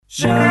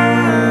Well,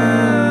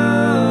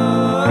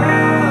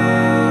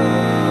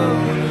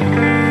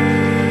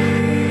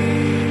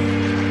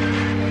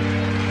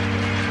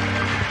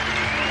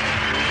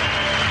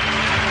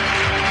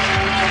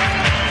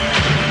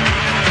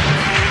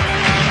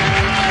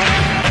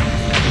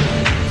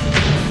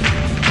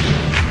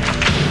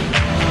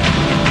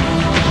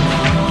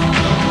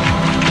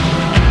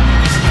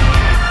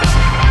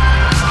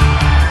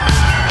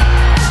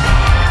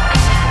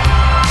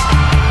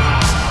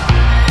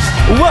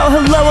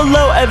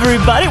 hello,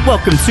 everybody.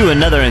 Welcome to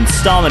another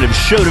installment of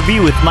Show to Be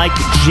with Mike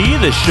G,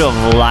 the show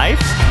of life,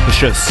 the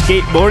show of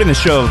skateboarding, the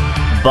show of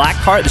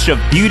Blackheart, the show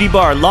of Beauty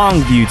Bar,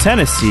 Longview,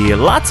 Tennessee.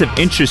 Lots of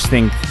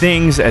interesting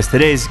things as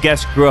today's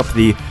guest grew up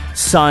the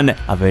son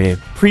of a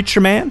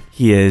preacher man.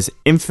 He is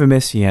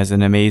infamous. He has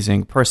an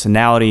amazing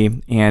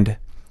personality and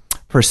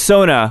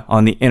persona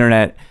on the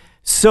internet.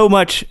 So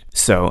much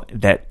so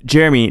that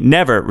Jeremy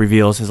never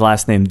reveals his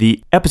last name.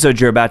 The episode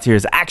you're about to hear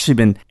has actually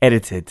been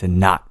edited to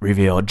not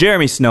reveal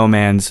Jeremy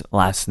Snowman's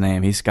last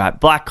name. He's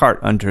got Blackheart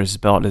under his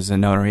belt as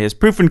an owner. He has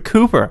Proof and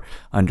Cooper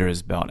under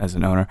his belt as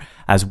an owner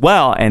as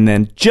well. And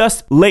then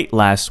just late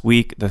last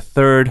week, the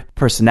third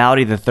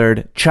personality, the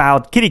third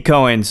child, Kitty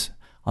Cohen's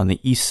on the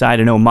East Side,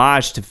 an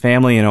homage to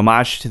family, an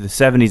homage to the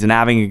 70s and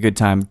having a good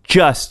time,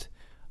 just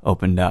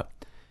opened up.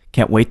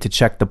 Can't wait to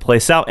check the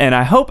place out, and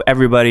I hope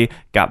everybody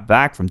got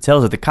back from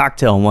Tales of the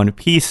Cocktail in one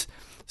piece.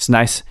 It's a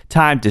nice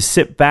time to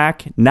sit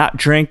back, not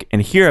drink,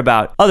 and hear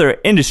about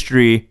other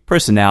industry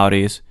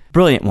personalities,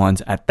 brilliant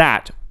ones at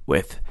that,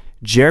 with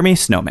Jeremy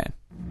Snowman.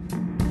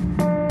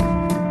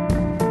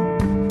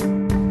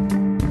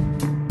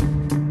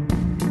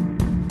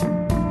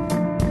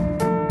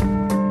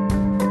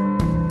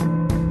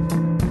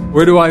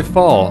 Where do I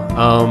fall?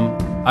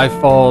 I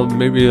fall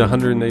maybe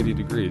 180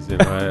 degrees. You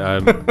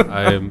know,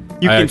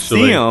 You can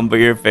see him, but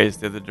you're faced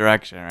the other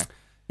direction, right?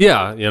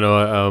 Yeah, you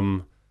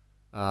know,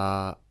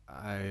 I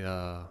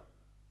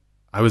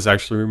was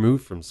actually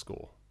removed from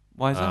school.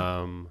 Why is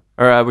that?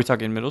 Or are we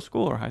talking middle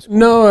school or high school?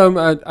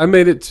 No, I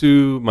made it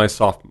to my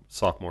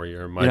sophomore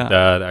year. My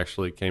dad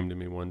actually came to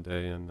me one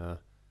day and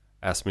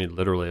asked me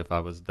literally if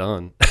I was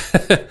done.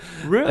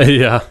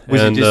 Really? Yeah.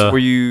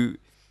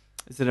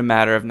 Is it a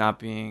matter of not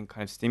being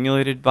kind of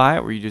stimulated by it,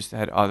 or you just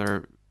had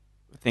other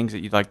things that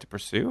you'd like to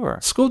pursue? Or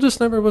school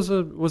just never was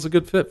a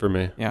good fit for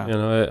me. Yeah. You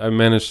know, I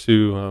managed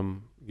to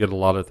get a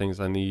lot of things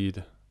I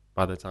need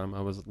by the time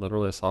I was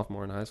literally a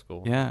sophomore in high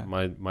school. Yeah.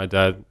 My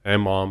dad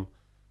and mom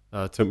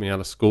took me out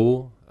of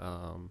school.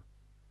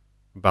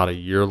 About a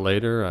year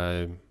later,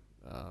 I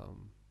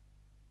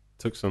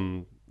took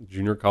some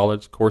junior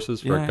college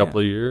courses for a couple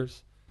of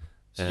years.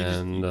 So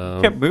and you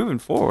kept moving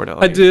forward.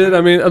 I did.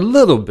 I mean, a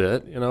little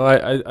bit. You know,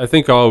 I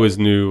think I always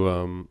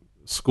knew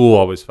school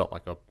always felt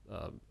like a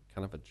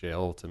kind of a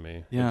jail to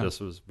me. Yeah. It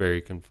just was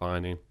very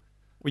confining.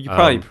 Well, you're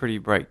probably a pretty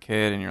bright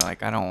kid, and you're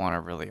like, I don't want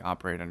to really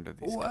operate under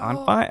these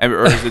confines.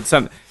 Or is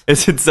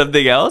it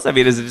something else? I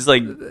mean, is it just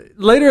like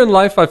later in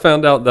life I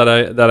found out that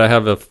I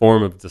have a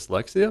form of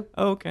dyslexia.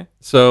 Oh, okay.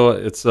 So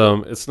it's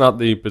not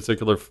the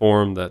particular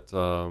form that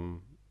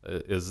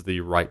is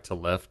the right to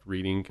left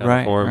reading kind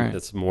of form. Right.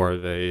 It's more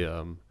of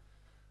a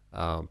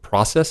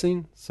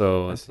processing.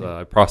 So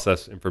I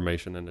process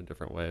information in a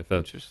different way.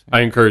 I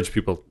encourage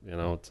people, you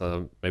know,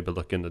 to maybe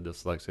look into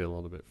dyslexia a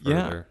little bit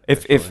further. Yeah.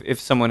 If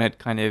someone had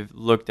kind of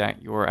looked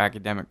at your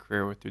academic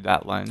career through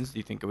that lens, do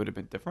you think it would have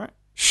been different?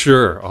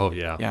 Sure. Oh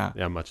yeah.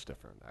 Yeah, much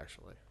different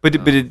actually.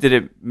 But did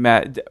it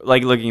matter?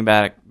 Like looking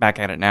back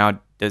at it now,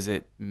 does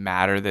it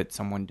matter that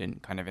someone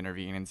didn't kind of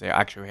intervene and say,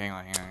 actually, hang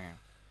on.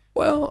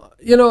 Well,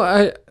 you know,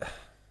 I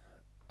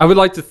would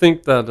like to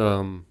think that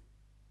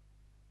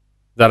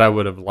that I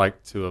would have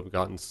liked to have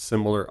gotten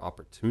similar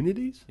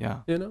opportunities.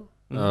 Yeah. You know?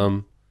 Mm-hmm.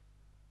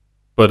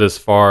 But as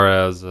far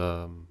as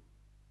do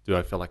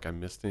I feel like I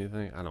missed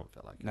anything? I don't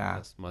feel like I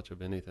missed much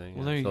of anything.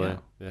 Well, there you go.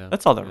 Yeah.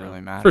 That's all that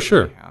really matters. For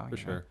sure. Anyhow, for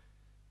sure.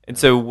 And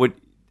so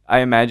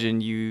I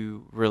imagine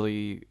you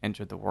really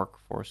entered the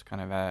workforce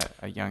kind of at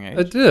a young age.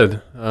 I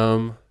did.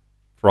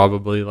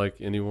 Probably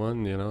like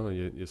anyone, you know,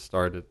 you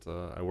start at,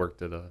 I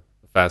worked at a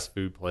fast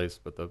food place,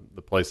 but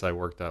the place I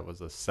worked at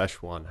was a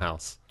Szechuan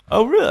house.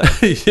 Oh,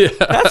 really? Yeah.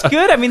 That's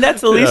good. I mean,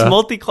 that's at least an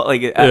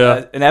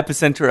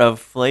epicenter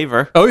of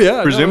flavor. Oh,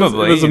 yeah.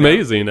 Presumably. It was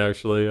amazing,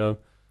 actually.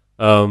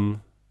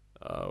 And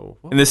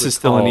this is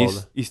still in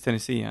East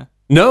Tennessee, yeah?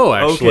 No,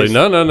 actually. Okay.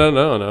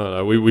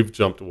 No. We've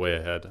jumped way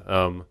ahead.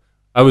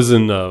 I was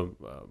in,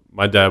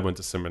 my dad went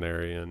to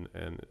seminary and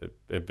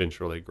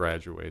eventually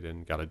graduated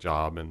and got a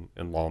job in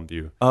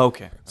Longview. Oh,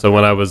 okay. So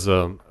when I was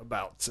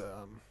about,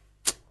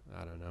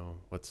 I don't know,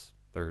 what's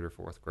third or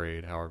fourth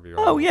grade, however you're.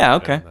 Oh, yeah,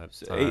 okay.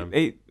 So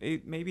eight,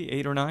 maybe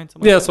 8 or 9,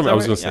 something yeah, like that. I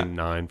was going to say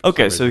 9.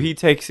 Okay, so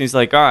he's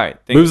like, all right.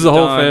 Moves the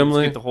whole family.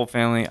 Let's get the whole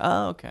family.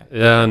 Oh, okay.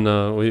 Yeah,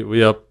 and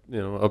we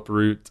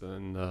uproot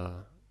and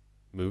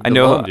moved to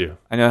Longview.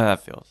 I know how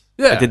that feels.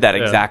 Yeah. I did that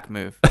exact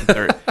move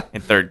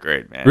in third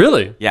grade, man.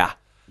 Really? Yeah.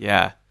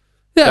 Yeah.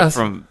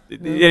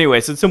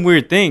 Anyway, so some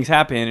weird things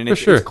happen, and it's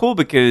sure. cool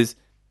because,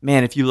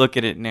 man, if you look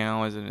at it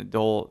now as an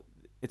adult,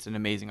 it's an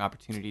amazing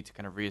opportunity to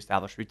kind of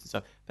reestablish roots and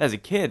stuff. But as a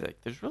kid,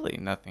 like, there's really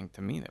nothing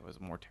to me that was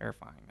more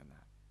terrifying than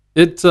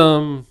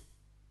that.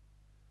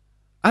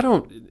 I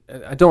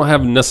don't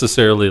have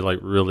necessarily like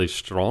really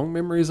strong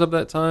memories of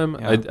that time.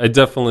 Yeah. I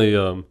definitely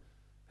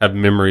have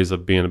memories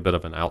of being a bit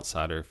of an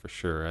outsider for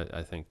sure.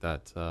 I think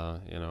that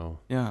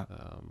Yeah.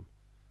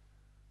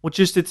 Well,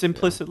 just it's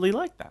implicitly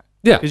like that.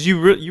 Yeah. Because you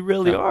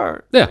really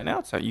are an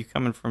outsider. You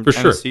coming from For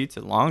sure. Tennessee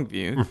to Longview.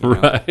 You know,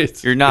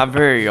 right. You're not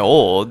very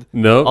old.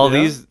 No. All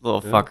these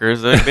little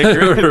fuckers,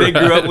 they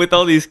grew up with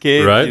all these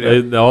kids. Right.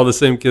 You know? All the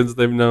same kids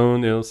they've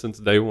known, since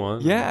day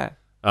one. Yeah.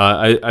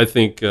 I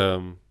think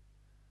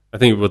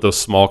with those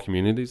small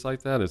communities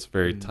like that, it's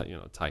very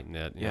tight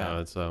knit.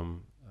 It's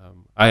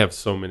I have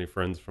so many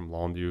friends from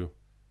Longview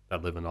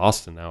that live in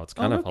Austin now. It's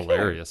kind of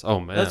hilarious. Oh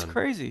man, that's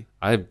crazy.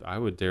 I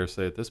would dare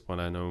say at this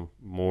point I know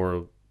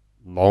more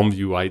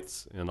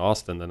Longviewites in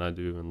Austin than I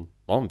do in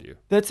Longview.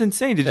 That's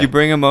insane. Did you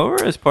bring them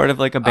over as part of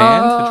like a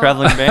band, a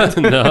traveling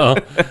band? No.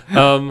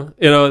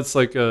 It's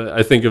like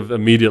I think of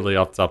immediately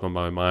off the top of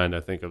my mind.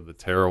 I think of the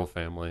Terrell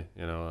family.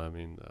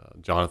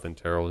 Jonathan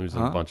Terrell, who's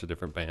in a bunch of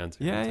different bands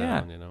here in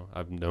town.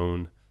 I've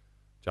known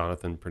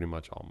Jonathan pretty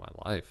much all my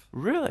life.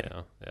 Really?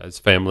 Yeah. His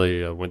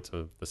family went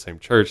to the same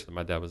church that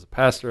my dad was a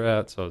pastor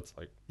at, so it's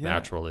like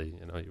naturally,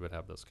 you would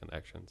have those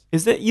connections.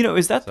 Is that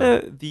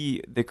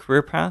the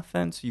career path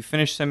then? So you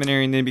finish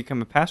seminary and then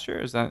become a pastor?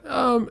 Is that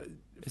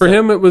for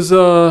him? It was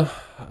a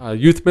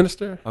youth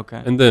minister.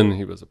 Okay, and then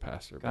he was a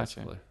pastor. Gotcha.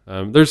 Basically,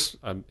 there's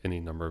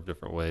any number of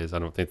different ways. I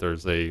don't think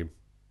there's a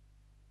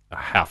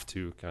have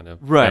to kind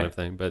of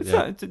thing, but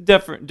it's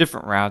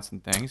different routes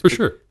and things for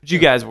sure. But you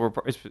guys were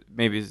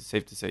maybe it's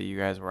safe to say you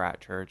guys were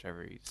at church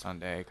every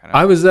Sunday, kind of.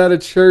 I was at a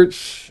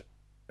church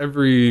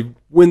every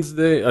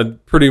Wednesday,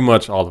 pretty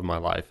much all of my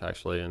life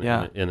actually, in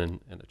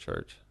a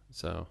church.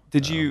 So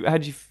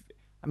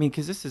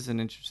because this is an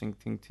interesting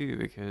thing too,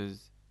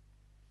 because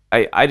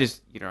I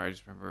just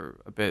remember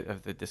a bit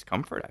of the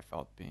discomfort I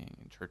felt being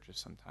in churches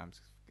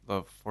sometimes.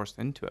 Love forced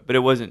into it, but it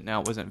wasn't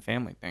a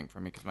family thing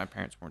for me because my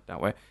parents weren't that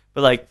way.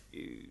 But like,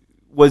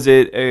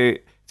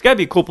 it's got to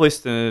be a cool place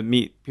to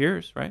meet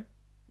peers, right?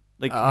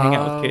 Like hang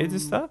out with kids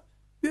and stuff.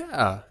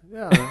 Yeah.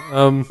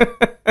 I'm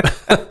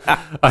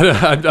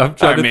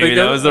trying to think.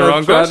 That was the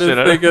wrong question.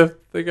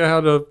 Think of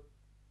how to.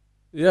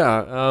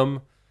 Yeah.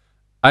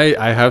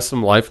 I have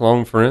some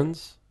lifelong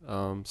friends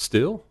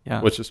still,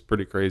 which is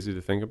pretty crazy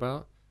to think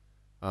about.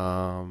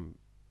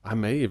 I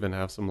may even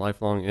have some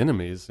lifelong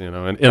enemies, and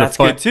that's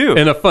good too.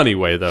 In a funny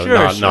way, though,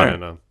 not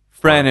in a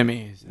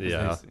frenemies.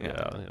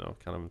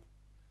 Kind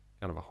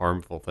of a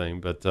harmful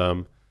thing. But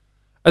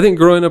I think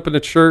growing up in a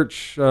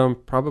church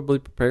probably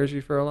prepares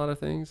you for a lot of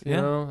things.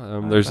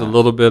 There's a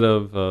little bit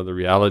of the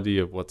reality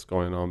of what's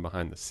going on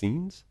behind the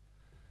scenes,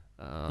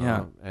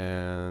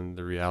 and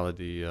the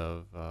reality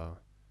of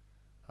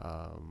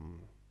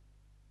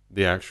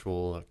the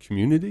actual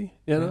community,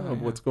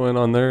 of what's going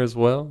on there as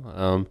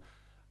well.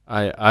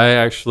 I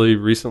actually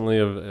recently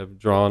have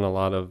drawn a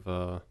lot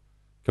of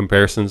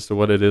comparisons to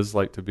what it is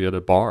like to be at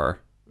a bar.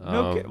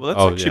 Okay, well,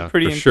 that's actually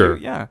pretty sure.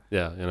 Yeah.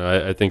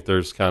 I think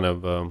there's kind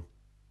of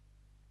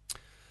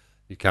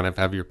you kind of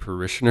have your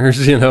parishioners,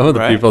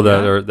 the people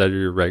that are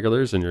your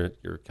regulars, and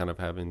you're kind of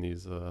having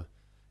these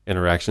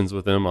interactions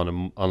with them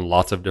on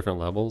lots of different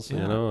levels.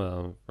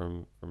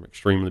 From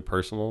extremely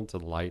personal to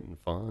light and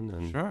fun,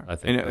 and I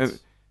think.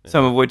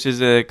 Some of which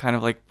is a kind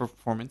of like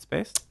performance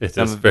based. It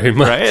is very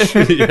much,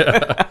 right?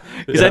 Yeah.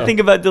 Because I think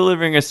about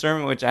delivering a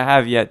sermon, which I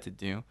have yet to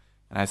do,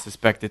 and I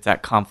suspect it's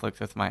at conflict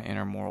with my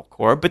inner moral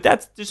core. But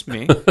that's just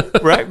me,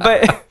 right?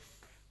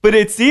 But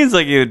it seems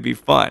like it would be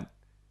fun.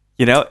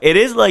 It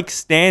is like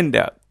stand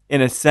up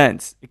in a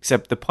sense,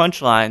 except the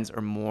punchlines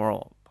are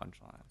moral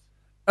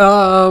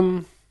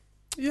punchlines.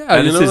 Yeah.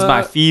 And this is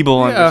my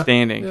feeble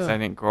understanding because I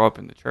didn't grow up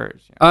in the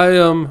church.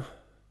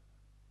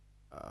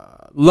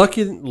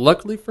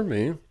 Luckily for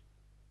me,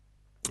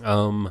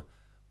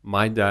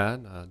 my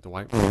dad,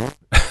 Dwight,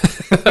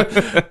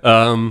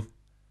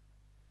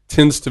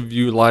 tends to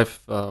view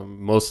life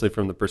mostly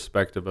from the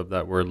perspective of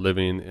that we're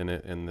living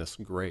in this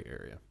gray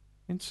area.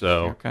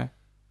 So,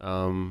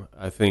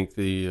 I think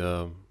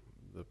the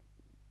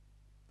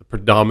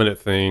predominant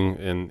thing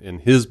in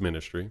his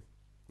ministry,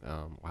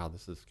 wow,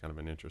 this is kind of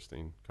an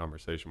interesting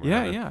conversation.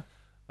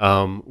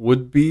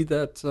 Would be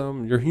that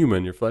you're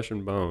human, you're flesh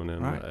and bone,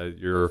 and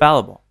you're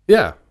fallible.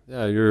 Yeah,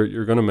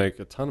 you're going to make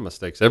a ton of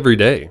mistakes every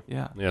day.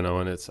 Yeah,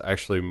 and it's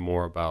actually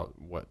more about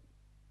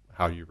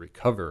how you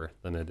recover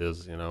than it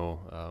is,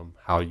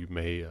 how you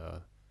may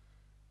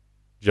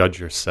judge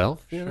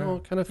yourself,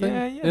 kind of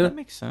thing. Yeah, that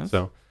makes sense.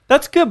 So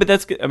that's good, but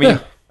that's good. I mean,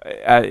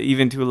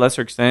 even to a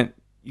lesser extent,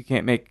 you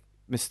can't make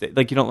mistakes.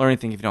 Like you don't learn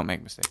anything if you don't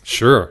make mistakes.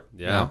 Sure.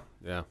 Yeah.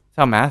 That's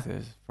how math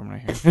is, from what I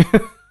hear.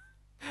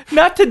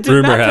 Not to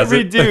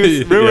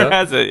reduce. Rumor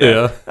has it.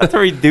 Yeah. Not to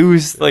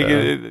reduce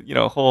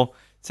a whole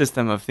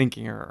system of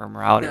thinking or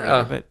morality.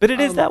 Yeah. But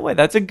it is that way.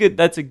 That's a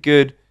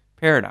good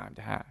paradigm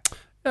to have.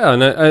 Yeah,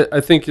 and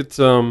I think it's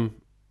I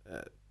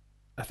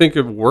think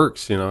it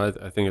works.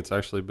 I think it's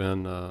actually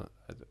been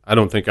I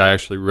don't think I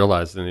actually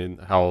realized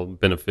how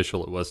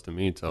beneficial it was to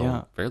me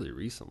until fairly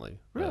recently.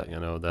 Really?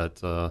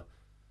 That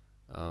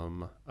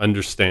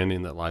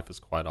understanding that life is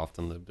quite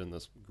often lived in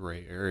this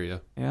gray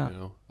area. Yeah.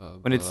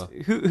 When it's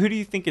who do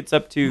you think it's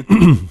up to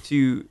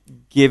to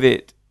give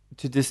it,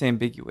 to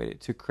disambiguate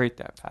it, to create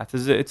that path?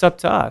 It's up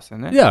to us,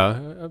 isn't it?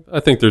 Yeah, I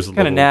think there's a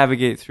kind of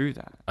navigate through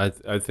that.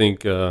 I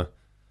think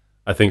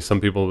some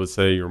people would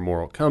say your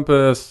moral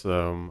compass,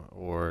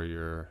 or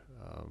your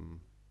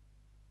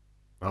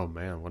oh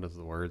man, what is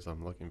the words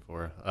I'm looking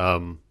for?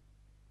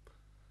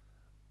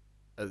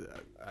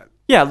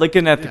 Like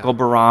an ethical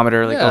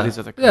barometer, like all these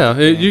other.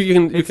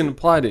 You can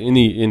apply to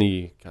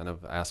any kind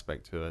of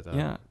aspect to it.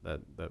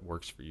 That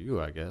works for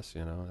you, I guess.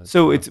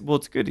 So it's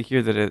good to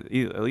hear that at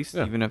least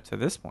even up to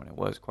this point, it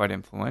was quite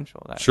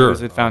influential. That it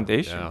was a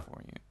foundation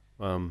for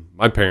you.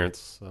 My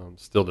parents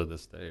still to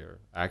this day are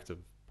active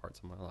parts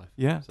of my life.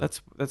 Yeah,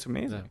 so, that's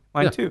amazing.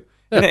 Mine too.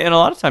 Yeah. And a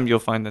lot of times you'll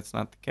find that's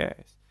not the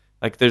case.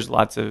 Like there's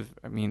lots of,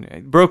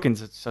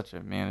 broken's it's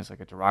like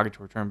a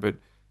derogatory term, but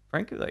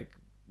frankly, like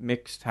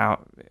mixed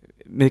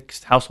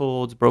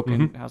households,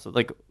 broken households,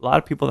 like a lot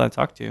of people that I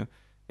talk to,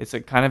 it's a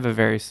kind of a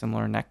very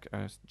similar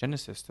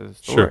genesis to the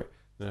story. Sure.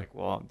 Yeah. Like,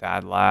 well,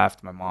 dad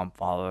left, my mom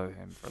followed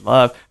him for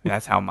love.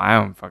 That's how my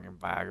own fucking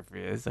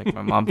biography is. Like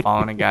my mom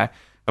following a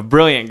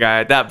brilliant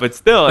guy at that, but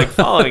still like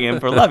following him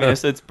for love.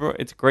 So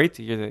it's great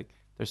to hear that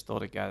they're still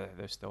together.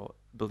 They're still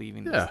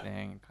believing this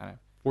thing and kind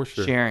of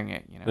sharing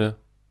it. Yeah.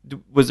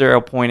 Was there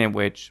a point in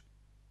which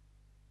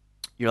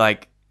you're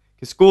like,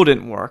 because school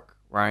didn't work,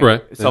 right?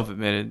 Right.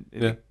 Self-admitted.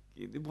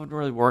 It wasn't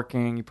really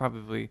working. You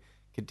probably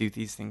could do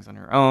these things on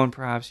your own,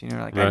 perhaps.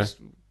 I just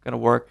got to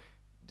work.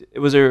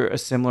 Was there a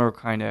similar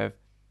kind of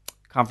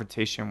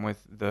confrontation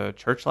with the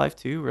church life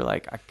too, where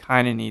like I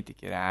kind of need to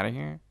get out of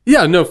here?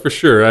 Yeah, no, for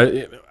sure.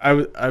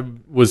 I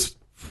was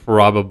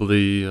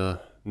probably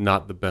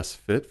not the best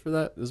fit for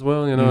that as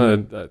well.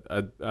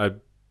 I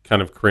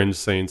kind of cringe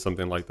saying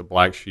something like the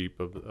black sheep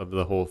of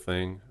the whole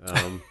thing,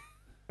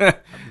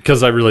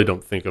 because I really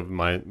don't think of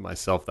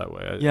myself that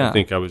way. I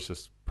think I was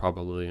just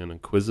probably an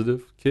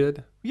inquisitive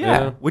kid.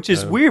 Yeah, which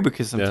is weird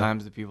because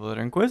sometimes the people that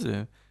are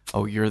inquisitive,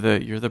 you're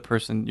the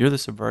person, you're the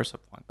subversive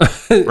one,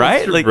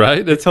 right? Like,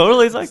 right? It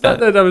totally is like that.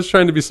 Not that I was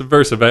trying to be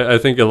subversive. I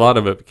think a lot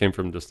of it came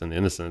from just an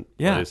innocent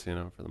place,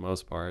 for the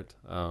most part.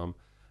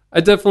 I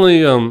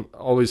definitely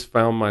always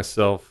found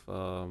myself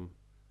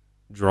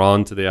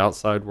drawn to the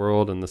outside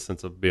world in the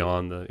sense of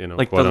beyond the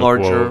like the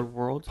larger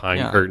world,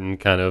 pine curtain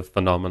kind of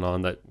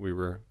phenomenon that we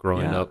were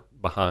growing up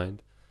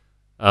behind.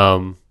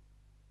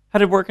 How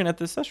did working at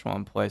the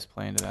Szechuan place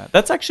play into that?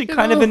 That's actually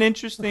kind of an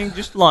interesting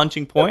just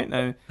launching point.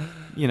 That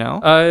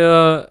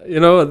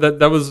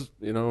was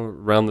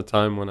around the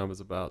time when I was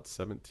about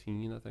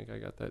 17. I think I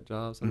got that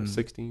job. So I was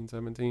 16,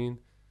 17.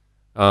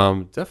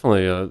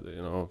 Definitely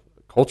a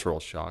cultural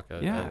shock.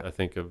 I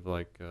think of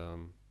like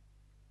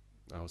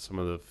some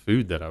of the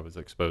food that I was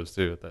exposed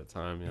to at that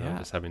time.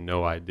 Just having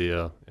no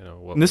idea.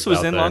 What. And this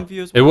was in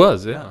Longview as well. It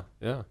was, yeah.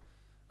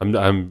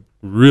 I'm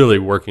really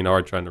working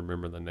hard trying to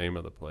remember the name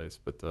of the place,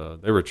 but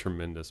they were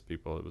tremendous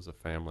people. It was a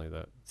family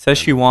that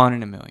Szechuan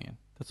in a million.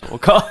 That's what we'll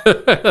call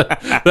it.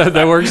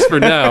 that works for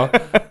now.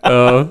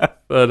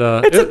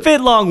 But it's a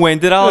bit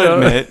long-winded, I'll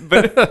admit.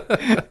 But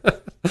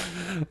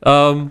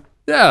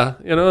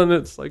and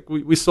it's like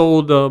we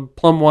sold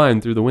plum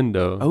wine through the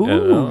window. Oh,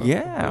 all right.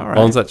 As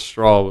long as that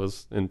straw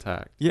was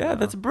intact. Yeah,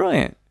 that's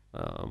brilliant.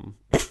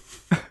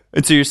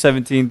 And so you're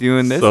 17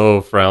 doing this?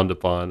 So frowned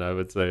upon, I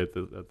would say, at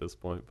this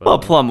point. But,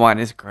 plum wine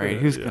is great.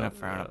 Who's going to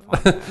frown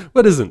upon that?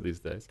 What isn't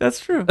these days? That's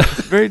true.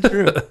 It's very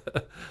true.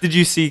 Did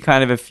you see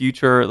kind of a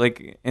future,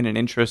 like, in an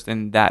interest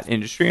in that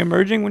industry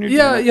emerging when you're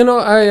doing it?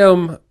 I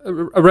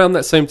around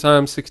that same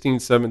time, 16,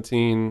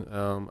 17,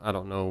 I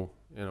don't know,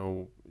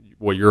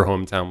 what your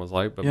hometown was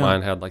like, but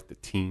mine had like the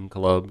teen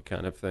club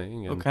kind of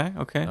thing. And,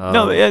 okay.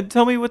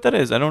 Tell me what that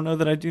is. I don't know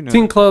that I do know.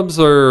 Teen clubs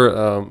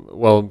are,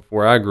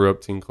 where I grew up,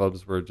 teen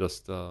clubs were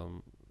just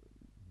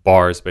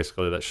bars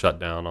basically that shut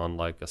down on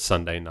like a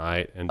Sunday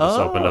night and just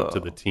opened up to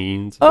the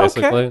teens,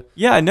 basically. Okay.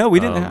 Yeah, no, we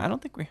didn't. I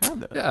don't think we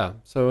had that. Yeah.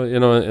 So,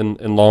 in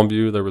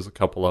Longview, there was a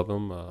couple of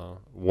them.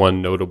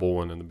 One notable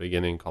one in the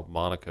beginning called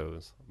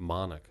Monaco's.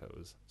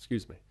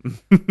 Excuse me.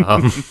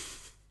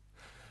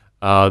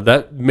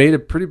 That made a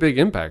pretty big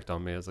impact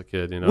on me as a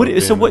kid.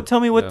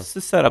 Tell me what's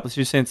the setup? So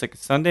you're saying it's like a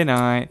Sunday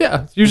night.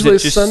 Yeah, usually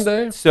it's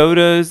Sunday.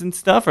 Sodas and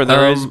stuff, or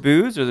there is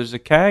booze, or there's a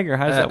keg, or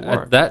how does that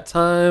work? At that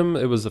time,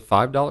 it was a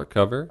 $5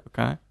 cover.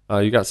 Okay.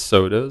 You got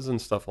sodas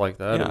and stuff like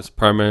that. Yeah. It was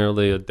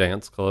primarily a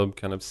dance club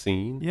kind of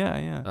scene.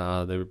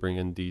 Yeah. They would bring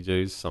in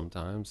DJs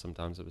sometimes.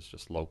 Sometimes it was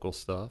just local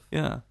stuff.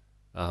 Yeah.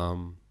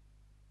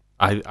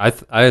 I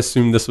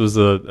assumed this was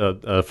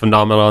a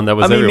phenomenon that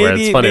was everywhere.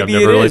 It's funny. I've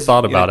never really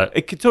thought about it.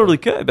 It totally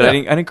could, but I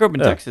didn't grow up in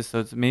Texas, so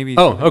it's maybe.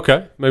 Oh,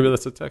 okay. Maybe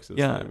that's a Texas.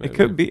 Yeah, thing, it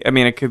could be. I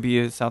mean, it could be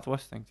a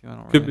Southwest thing too. I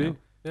don't could really be. know.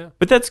 Yeah,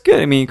 but that's good.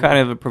 I mean,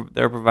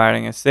 they're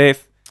providing a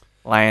safe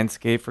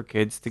landscape for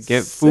kids to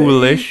get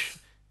foolish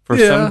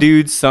for some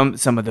dudes,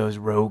 some of those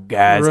rogue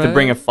guys to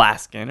bring a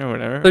flask in or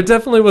whatever. There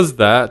definitely was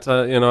that.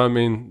 I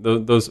mean,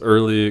 those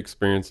early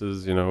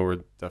experiences, were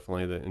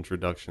definitely the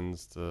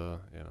introductions to,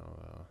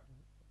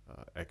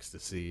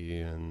 ecstasy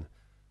and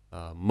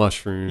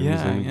mushrooms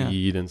and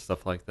weed and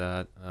stuff like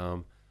that.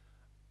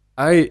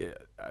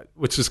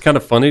 Which is kind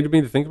of funny to me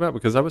to think about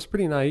because I was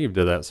pretty naive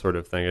to that sort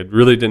of thing. It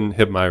really didn't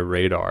hit my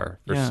radar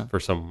for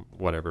some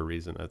whatever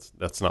reason.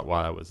 That's not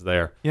why I was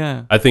there.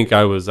 Yeah, I think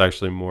I was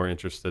actually more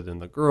interested in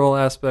the girl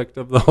aspect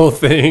of the whole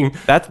thing.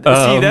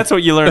 That's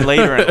what you learn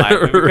later in life.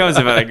 It becomes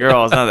about a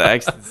girl. It's not the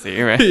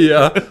ecstasy, right?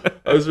 Yeah,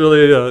 I was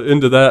really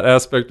into that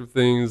aspect of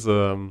things.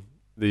 The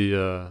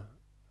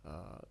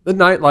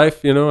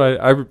nightlife,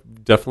 I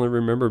definitely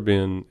remember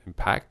being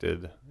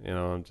impacted.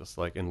 Just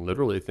like and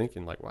literally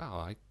thinking like,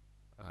 wow,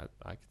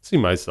 I could see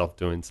myself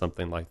doing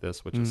something like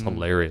this, which is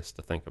hilarious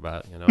to think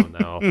about.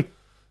 Now,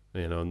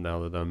 now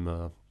that I'm,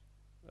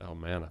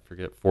 I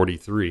forget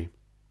 43.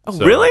 Oh,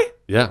 so, really?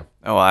 Yeah.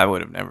 Oh, I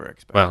would have never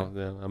expected. Well,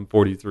 yeah, I'm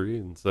 43,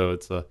 and so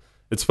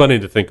it's funny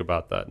to think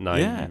about that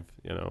naive,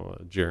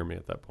 Jeremy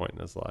at that point in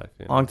his life.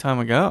 Long time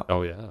ago.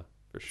 Oh yeah,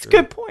 for sure. It's a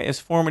good point. It's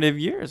formative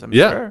years. I'm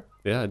sure.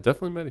 Yeah, it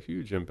definitely made a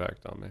huge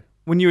impact on me.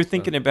 When you were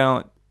thinking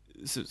about,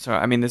 so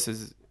I mean,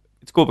 it's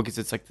cool because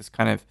it's like this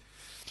kind of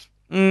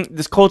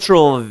this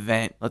cultural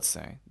event, let's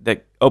say,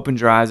 that opened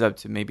your eyes up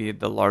to maybe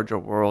the larger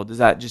world. Does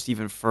that just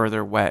even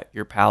further whet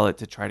your palate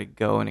to try to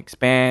go and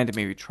expand and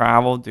maybe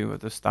travel, do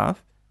other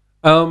stuff?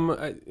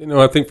 I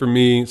think for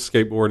me,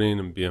 skateboarding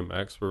and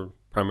BMX were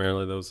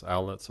primarily those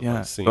outlets of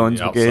like seeing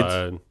the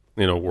outside,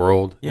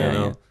 world.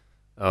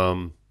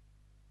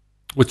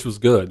 Which was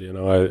good.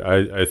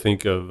 I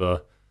think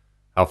of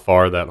how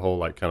far that whole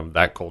like kind of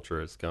that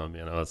culture has come.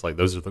 It's like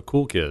those are the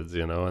cool kids.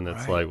 And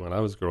it's like when I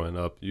was growing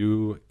up,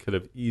 you could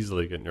have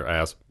easily gotten your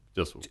ass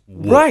just whooped,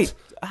 right.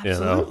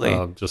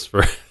 Absolutely. Just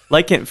for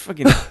like in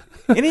fucking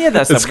any of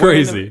that stuff. It's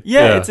crazy.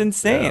 Yeah, it's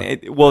insane.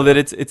 Yeah.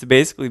 It's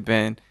basically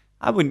been.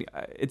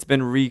 It's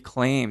been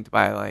reclaimed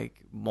by like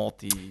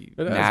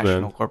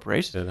multinational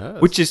corporations,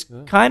 which is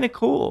kind of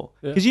cool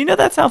because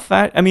that's how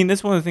I mean,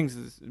 that's one of the things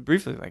is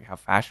briefly like how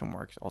fashion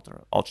works.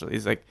 Ultimately,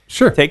 is like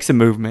takes a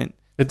movement.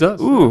 It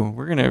does.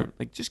 We're gonna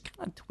like just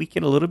kind of tweak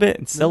it a little bit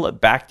and sell it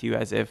back to you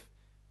as if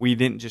we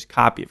didn't just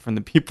copy it from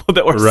the people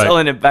that we're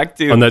selling it back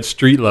to on that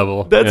street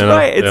level. That's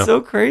right. It's so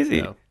crazy.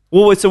 Yeah.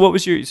 Well, so what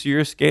was you're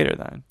a skater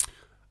then?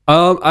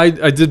 I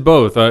did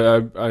both.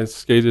 I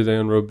skated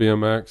and rode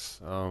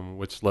BMX,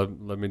 which led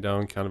me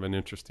down kind of an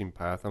interesting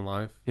path in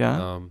life.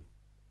 Yeah.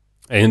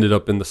 I ended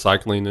up in the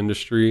cycling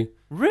industry.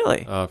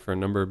 Really? For a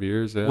number of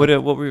years. Yeah. What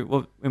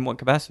in what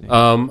capacity?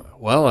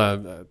 Well,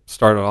 I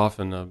started off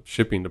in the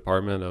shipping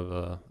department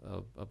of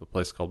a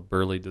place called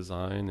Burley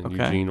Design in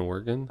Eugene,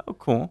 Oregon. Oh,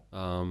 cool.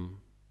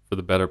 For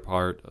the better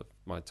part of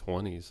my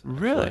 20s.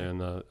 Really?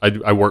 And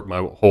I worked my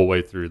whole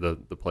way through the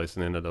place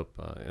and ended up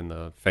in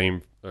the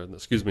frame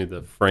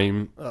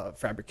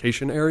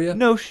fabrication area.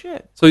 No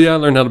shit. So yeah, I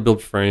learned how to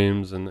build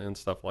frames and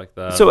stuff like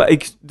that. So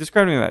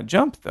describe to me that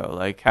jump though.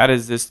 Like, how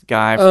does this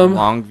guy from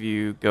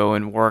Longview go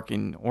and work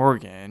in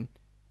Oregon?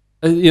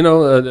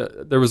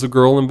 There was a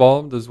girl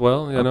involved as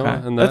well.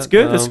 And that's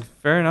good. That's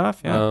fair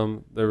enough. Yeah.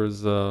 There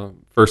was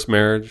first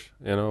marriage.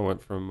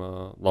 Went from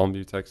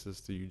Longview, Texas,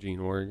 to Eugene,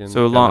 Oregon.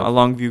 So a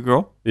Longview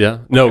girl. Yeah.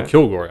 No,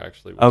 Kilgore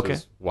actually. Which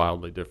is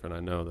wildly different. I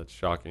know that's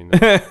shocking.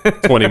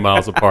 20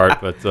 miles apart,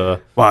 but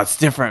well, it's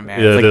different,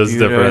 man. Yeah, it's it is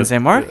different. In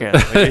San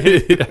Marcos.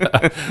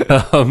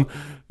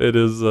 It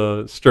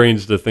is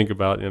strange to think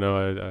about.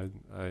 I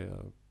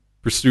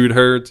pursued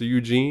her to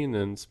Eugene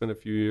and spent a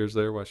few years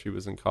there while she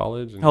was in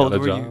college and got a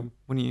job.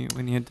 You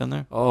when you had done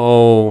there?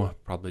 Oh,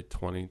 probably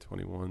 20,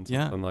 21,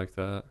 something like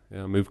that.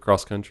 Yeah, I moved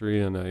cross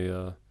country in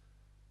an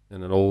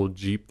old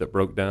Jeep that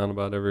broke down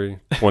about every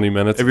 20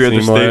 minutes. Every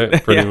other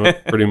state.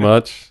 Pretty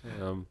much.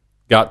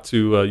 Got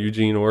to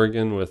Eugene,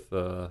 Oregon with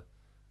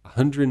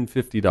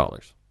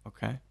 $150.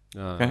 Okay.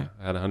 I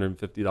had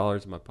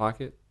 $150 in my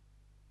pocket.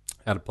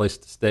 Had a place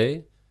to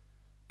stay.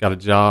 Got a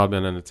job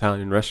in an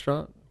Italian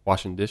restaurant.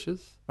 Washing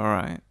dishes. All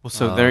right. Well,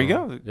 so there you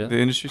go. Yeah. The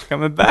industry's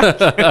coming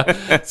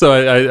back. So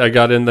I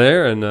got in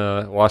there and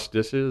washed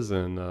dishes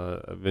and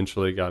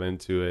eventually got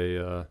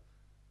into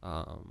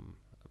a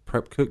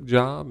prep cook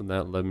job, and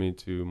that led me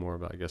to more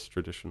of, I guess,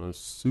 traditional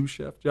sous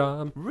chef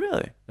job.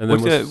 Really? And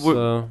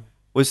then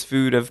was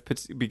food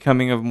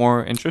becoming of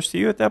more interest to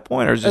you at that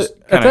point, or just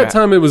at that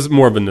time it was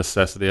more of a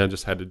necessity. I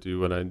just had to do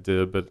what I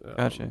did, but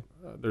gotcha.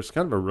 There's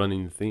kind of a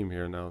running theme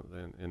here now.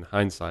 In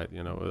hindsight,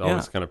 it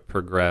always kind of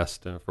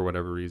progressed for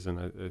whatever reason.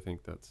 I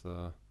think that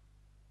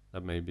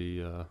may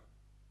be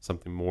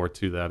something more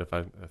to that if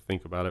I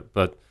think about it.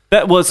 But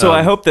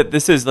I hope that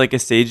this is like a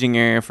staging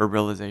area for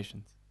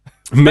realizations.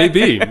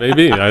 Maybe.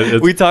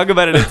 We talk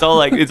about it. It's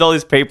all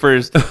these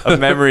papers of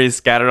memories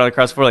scattered all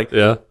across the floor. Like,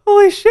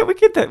 holy shit, we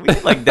could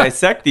like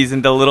dissect these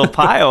into little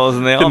piles,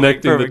 and they all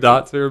connecting the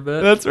dots here a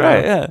bit. That's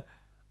right. Yeah.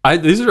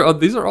 These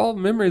are all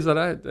memories that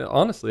I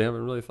honestly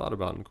haven't really thought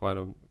about in quite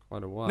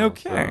quite a while.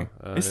 Okay.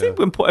 They seem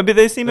important. I mean,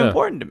 they seem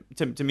important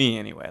to me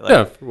anyway.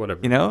 Like, for whatever.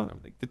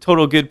 Like the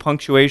total good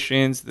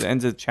punctuations, the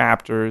ends of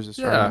chapters, the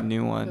start of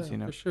new ones.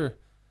 For sure.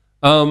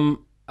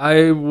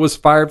 I was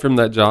fired from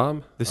that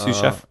job. The sous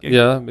chef gig?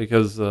 Yeah,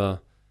 because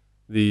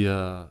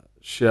the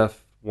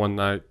chef one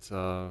night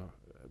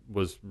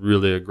was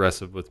really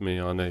aggressive with me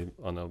on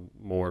a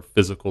more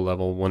physical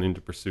level, wanting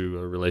to pursue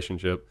a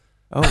relationship.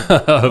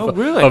 Oh,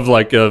 really? Of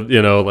like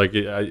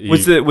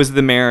was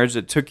the marriage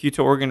that took you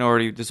to Oregon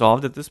already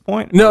dissolved at this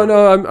point? No,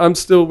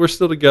 we're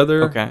still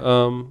together. Okay.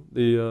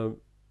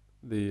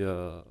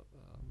 The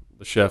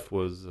chef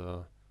was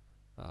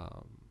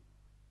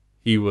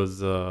he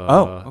was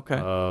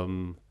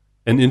an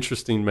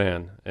interesting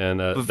man, and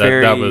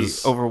that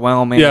was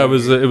overwhelming. Yeah, it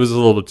was a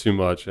little bit too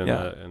much, and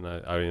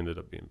I ended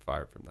up being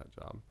fired from that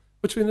job,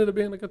 which ended up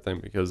being a good thing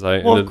because I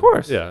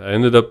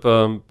ended up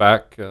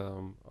back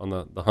on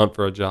the hunt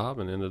for a job,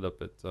 and ended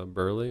up at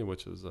Burley,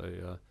 which was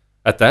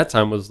at that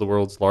time was the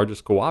world's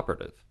largest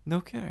cooperative.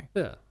 Okay.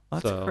 Yeah,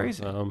 that's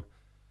crazy.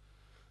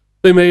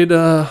 They made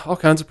all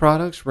kinds of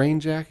products, rain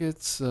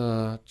jackets,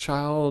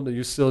 child.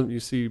 You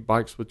see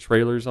bikes with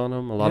trailers on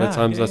them. A lot of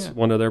times that's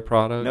one of their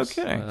products. No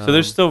kidding. So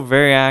they're still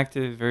very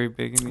active, very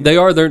big. They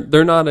are.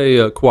 They're not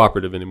a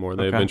cooperative anymore.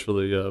 They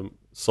eventually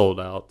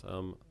sold out.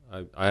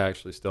 I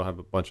actually still have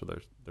a bunch of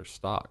their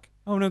stock.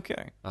 Oh, no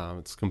kidding.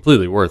 It's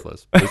completely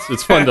worthless.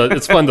 It's fun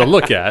to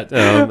look at.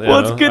 Well,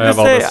 it's good to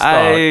say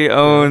I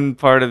own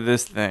part of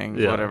this thing,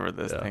 whatever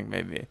this thing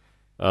may be.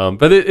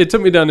 But it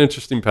took me down an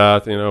interesting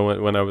path.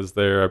 When I was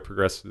there, I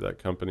progressed through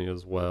that company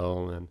as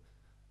well.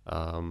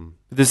 And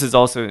this is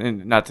also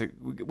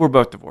we're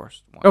both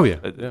divorced. Oh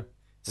yeah.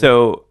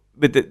 So,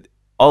 but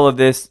all of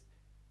this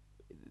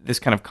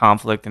kind of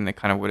conflict and the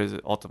kind of what is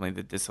ultimately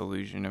the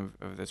dissolution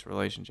of this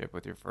relationship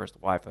with your first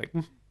wife, like,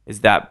 is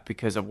that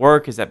because of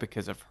work? Is that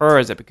because of her?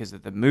 Is that because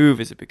of the move?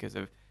 Is it because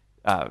of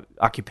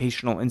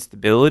occupational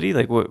instability?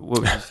 Like, what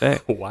would you say?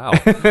 Wow.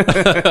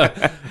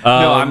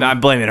 No, I'm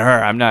blaming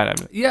her. I'm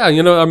not. Yeah,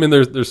 I mean,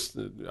 there's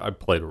I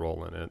played a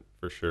role in it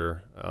for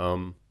sure.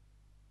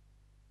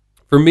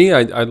 For me,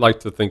 I'd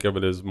like to think of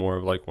it as more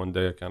of like one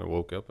day I kind of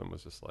woke up and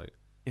was just like,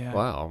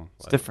 wow,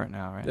 it's different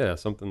now, right? Yeah,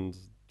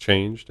 something's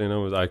changed.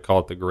 I call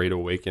it the Great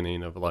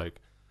Awakening of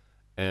like,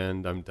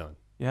 and I'm done.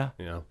 Yeah.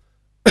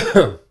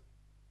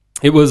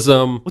 It was.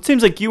 Well, it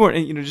seems like you weren't.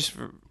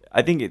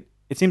 I think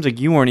it seems like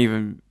you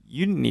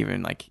didn't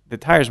even like the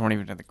tires weren't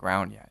even to the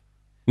ground yet.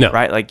 No.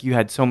 Right? Like you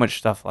had so much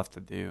stuff left to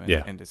do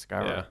and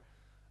discover.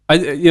 Yeah.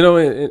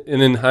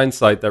 In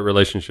hindsight, that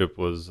relationship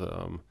was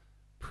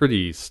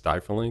pretty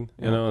stifling.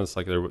 It's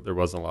like there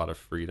wasn't a lot of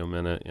freedom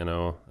in it.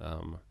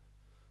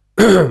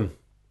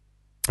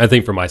 I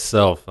think for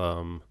myself,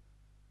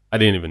 I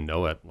didn't even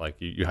know it. Like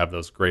you have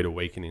those great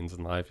awakenings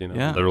in life.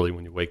 Literally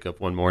when you wake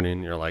up one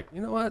morning, you're like,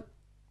 you know what?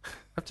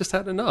 I've just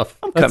had enough.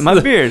 I'm cutting my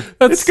beard.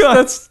 That's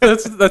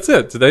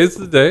it. Today's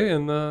the day,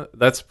 and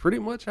that's pretty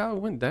much how it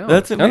went down.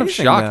 That's kind of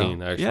shocking,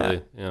 though.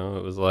 actually. Yeah.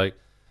 It was like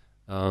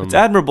it's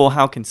admirable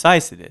how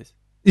concise it is.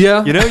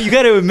 Yeah, you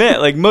got to admit,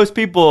 like most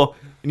people,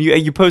 and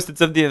you posted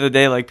something the other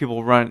day, like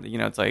people run.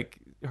 It's like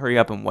hurry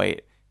up and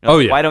wait.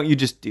 Why don't you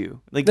just do?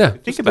 Like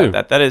think about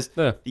that. That is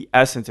the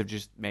essence of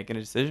just making a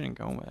decision and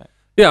going with it.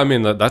 Yeah, I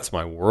mean that's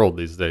my world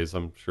these days.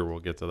 I'm sure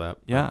we'll get to that.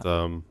 Yeah.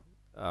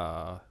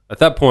 But, at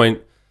that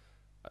point,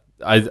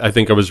 I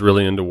think I was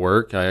really into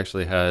work. I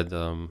actually had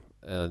an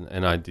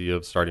idea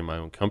of starting my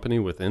own company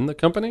within the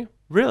company.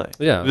 Really?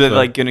 Yeah. Was it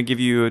like going to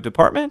give you a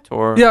department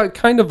or? Yeah,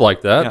 kind of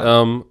like that.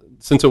 Yeah.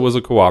 Since it was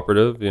a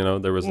cooperative,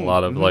 there was a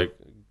lot of like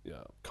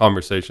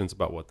conversations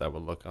about what that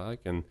would look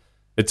like, and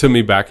it took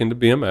me back into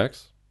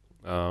BMX,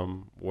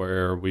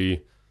 where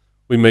we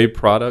made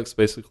products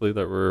basically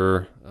that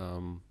were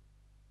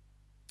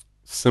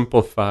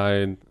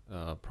simplified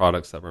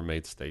products that were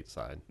made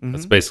stateside.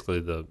 That's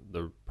basically the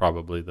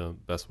probably the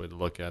best way to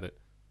look at it.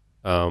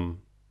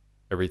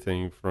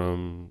 Everything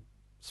from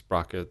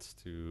sprockets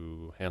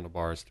to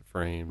handlebars to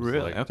frames.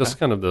 Really? Just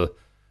kind of the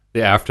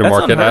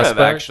aftermarket aspect.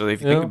 Actually,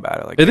 if you think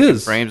about it, like it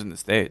is frames in the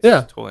States.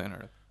 Yeah, it's totally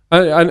unheard of.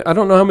 I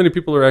don't know how many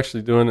people are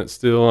actually doing it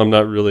still. I'm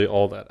not really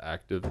all that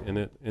active in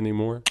it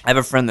anymore. I have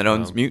a friend that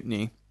owns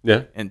Mutiny.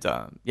 Yeah, and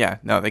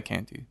no, they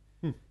can't do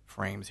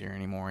frames here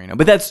anymore,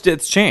 but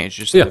it's changed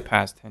just in the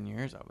past 10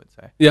 years, I would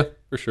say. Yeah,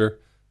 for sure.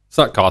 It's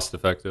not cost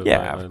effective.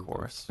 Yeah, of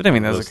course. But I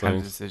mean, those are the kind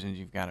of decisions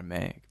you've got to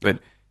make. But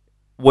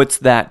what's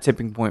that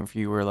tipping point for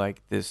you where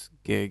like this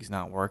gig's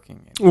not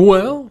working anymore?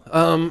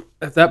 Well,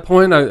 at that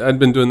point, I'd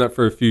been doing that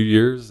for a few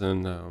years,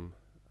 and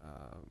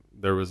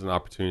there was an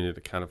opportunity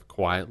to kind of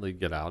quietly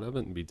get out of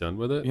it and be done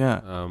with it.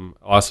 Yeah.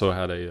 Also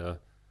had a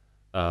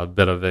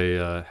bit of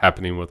a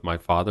happening with my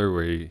father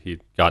where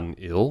he'd gotten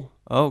ill.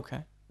 Oh,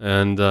 okay.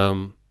 And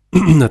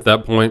at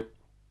that point,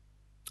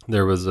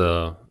 there was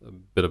a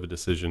bit of a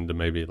decision to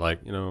maybe like,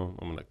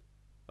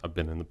 I've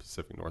been in the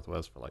Pacific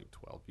Northwest for like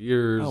 12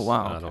 years. Oh,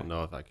 wow. Okay. I don't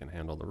know if I can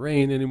handle the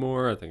rain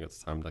anymore. I think it's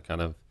time to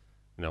kind of,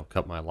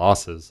 cut my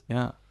losses.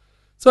 Yeah.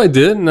 So I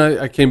did, and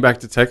I came back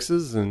to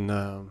Texas. And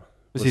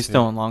was he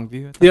still in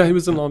Longview? Yeah, he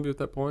was in Longview at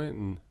that point.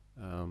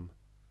 And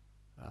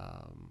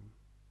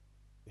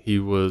he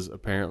was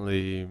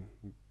apparently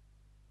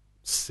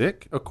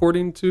sick,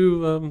 according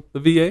to the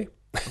VA.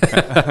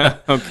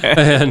 Okay.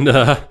 And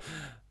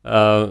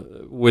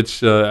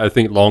which I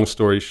think, long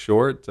story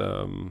short,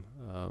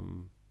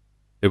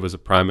 it was a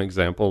prime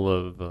example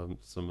of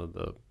some of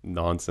the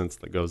nonsense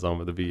that goes on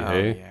with the VA. Oh,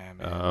 yeah,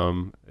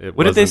 man.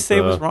 What did they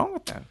say was wrong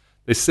with that?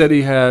 They said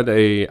he had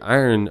a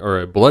iron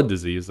or a blood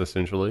disease,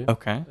 essentially.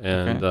 Okay.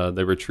 And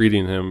they were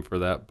treating him for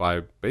that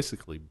by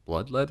basically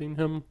bloodletting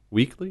him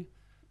weekly.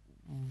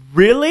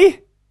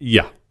 Really?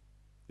 Yeah.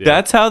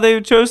 That's how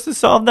they chose to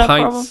solve that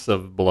problem? Pints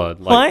of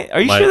blood.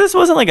 Are you sure this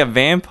wasn't like a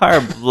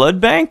vampire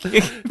blood bank?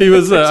 He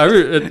was.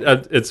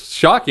 It's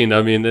shocking.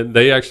 I mean,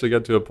 they actually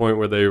got to a point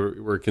where they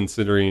were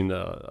considering,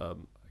 I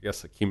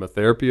guess, a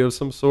chemotherapy of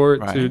some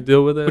sort to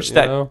deal with it. Which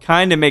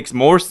kind of makes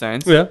more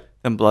sense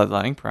than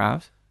bloodletting,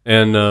 perhaps.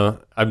 And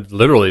I'm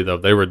literally, though,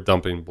 they were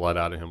dumping blood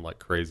out of him like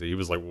crazy. He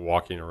was like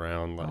walking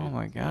around. Like, oh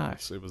my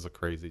gosh! It was a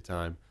crazy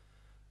time.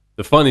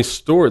 The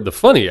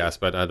funny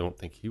aspect, I don't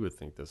think he would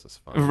think this is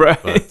funny.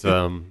 Right. But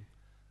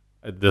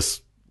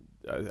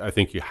I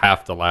think you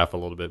have to laugh a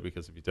little bit,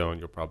 because if you don't,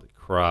 you'll probably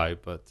cry.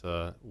 But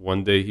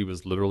one day he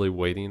was literally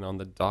waiting on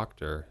the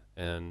doctor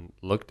and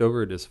looked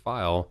over at his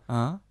file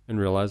and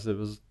realized it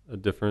was a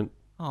different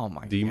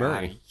D. Murray.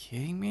 Are you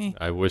kidding me?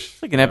 I wish.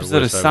 It's like an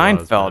episode of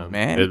Seinfeld,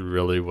 man. It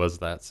really was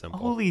that simple.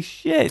 Holy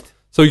shit.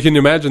 So you can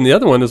imagine the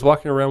other one is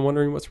walking around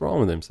wondering what's wrong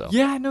with himself.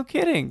 Yeah, no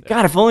kidding.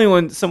 God, if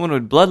only someone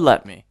would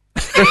bloodlet me.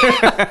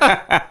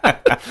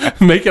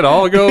 Make it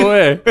all go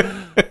away.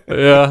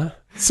 Yeah.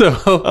 So.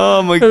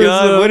 Oh my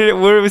God!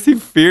 What was he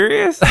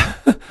furious?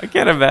 I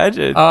can't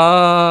imagine.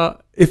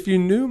 If you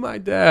knew my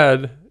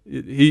dad,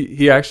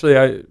 he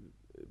actually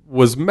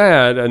was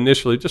mad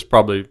initially, just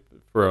probably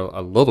for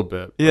a little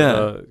bit. Yeah.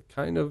 But,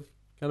 kind of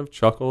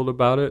chuckled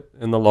about it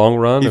in the long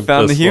run. He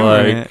found the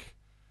humor in it.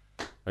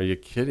 Are you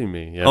kidding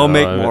me? Yeah,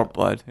 make more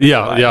blood.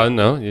 Yeah.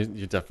 No,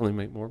 you definitely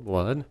make more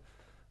blood.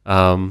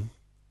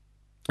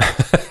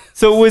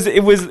 So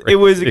it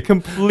was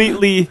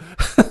completely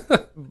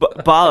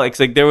bollocks.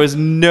 Like there was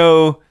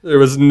no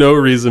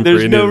reason for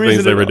any of the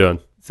things they were doing.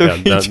 So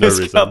he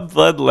just got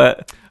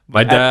bloodlet.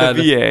 My dad at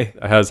the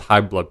VA has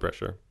high blood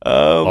pressure.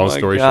 Oh my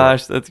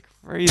gosh, that's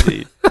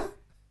crazy.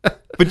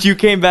 But you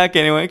came back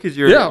anyway because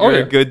you're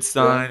a good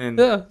son. And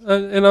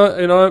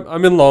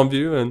I'm in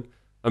Longview and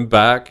I'm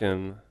back.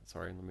 And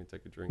sorry, let me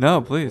take a drink.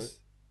 No, please.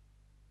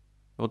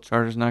 Old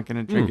Charter's not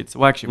going to drink it.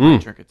 So actually,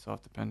 might drink it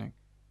soft, depending.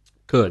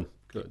 Good.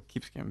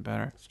 Keeps getting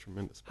better. It's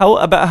tremendous. How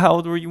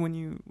old were you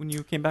when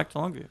you came back to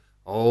Longview?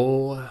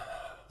 Oh, I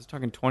was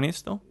talking 20s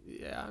still.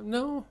 Yeah,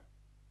 no.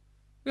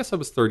 I guess I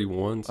was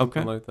 31,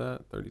 something like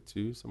that.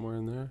 32, somewhere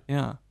in there.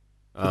 Yeah.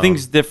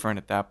 Things different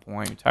at that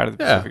point. You're tired of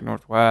the Pacific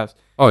Northwest.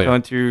 Oh yeah.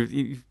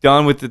 You've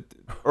done with the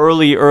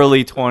early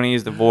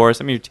 20s, divorce.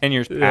 I mean, you're 10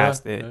 years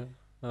past it.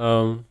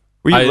 Yeah.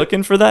 Were you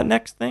looking for that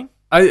next thing?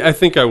 I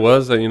think I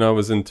was. I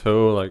was in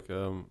tow. Like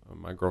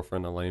my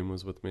girlfriend Elaine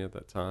was with me at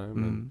that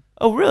time. And,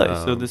 oh, really?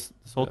 So this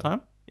whole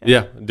time?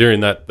 Yeah,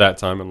 during that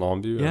time in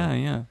Longview.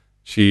 Yeah.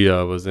 She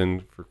was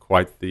in for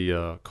quite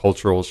the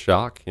cultural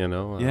shock.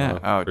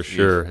 For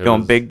sure.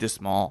 Going big to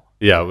small.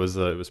 Yeah, it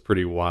was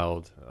pretty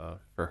wild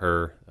for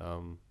her,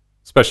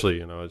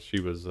 especially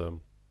she was a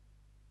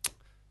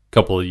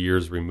couple of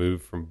years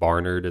removed from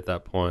Barnard at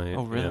that point.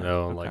 Oh, really?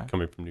 Like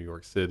coming from New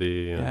York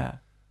City. And,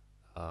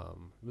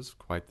 it was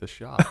quite the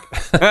shock.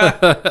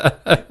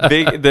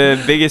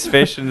 The biggest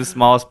fish in the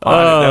smallest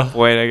pond at that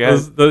point, I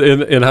guess.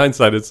 In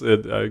hindsight,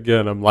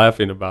 again, I'm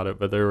laughing about it,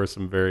 but there were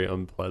some very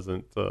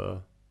unpleasant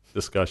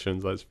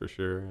discussions, that's for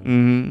sure.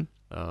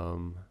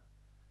 Mm-hmm.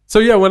 So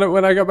yeah,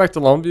 when I got back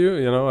to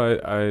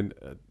Longview, I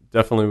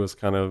definitely was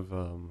kind of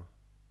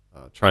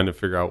trying to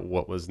figure out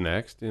what was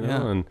next,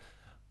 and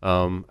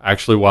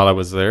actually while I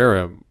was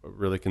there, I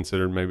really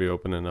considered maybe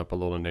opening up a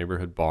little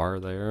neighborhood bar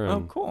there.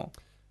 And cool.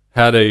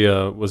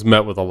 Was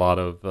met with a lot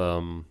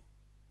of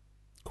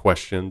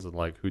questions and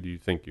like, who do you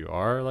think you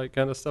are, like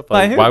kind of stuff.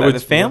 Like, why would the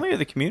family or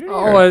the community?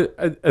 Oh,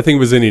 I think it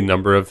was any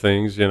number of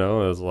things. It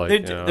was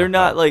like they're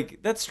not like,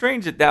 that's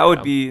strange that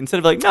would be, instead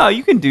of like, no,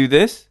 you can do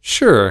this.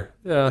 Sure,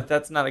 yeah. But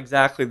that's not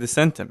exactly the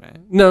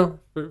sentiment. No,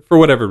 for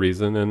whatever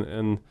reason,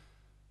 and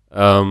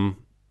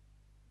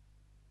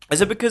is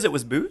it because it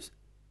was booze?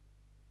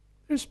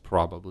 There's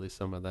probably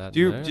some of that.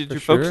 Did your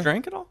folks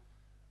drink at all?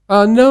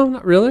 No,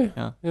 not really.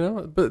 Yeah.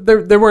 But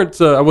they weren't.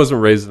 I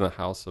wasn't raised in a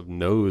house of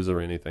no's or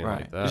anything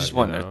like that. It just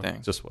wasn't a thing.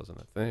 It just wasn't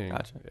a thing.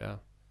 Gotcha.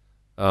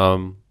 Yeah.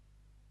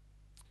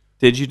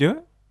 Did you do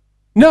it?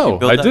 No,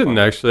 I didn't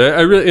actually.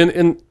 I really,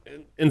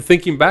 in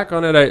thinking back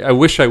on it, I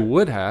wish I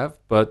would have,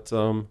 but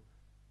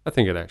I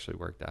think it actually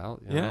worked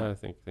out. I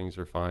think things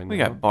are fine. We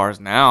got bars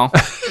now,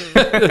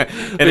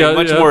 and a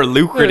much more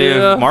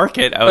lucrative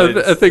market.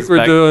 I think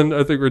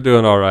we're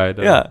doing all right.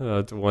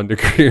 To one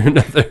degree or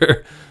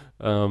another.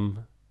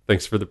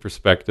 Thanks for the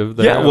perspective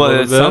there. Yeah, well,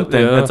 it's something.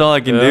 Yeah, that's all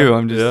I can do.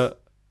 I'm just.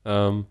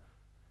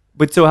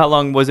 But so how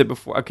long was it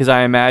before? Because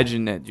I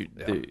imagine that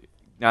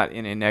not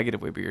in a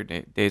negative way, but your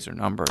days are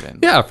numbered.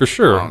 And yeah, for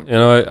sure.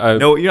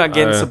 No, you're not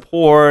getting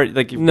support.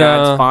 Like your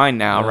dad's fine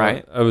now,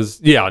 right? My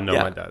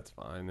dad's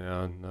fine.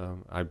 Yeah,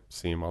 and, I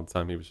see him all the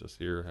time. He was just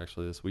here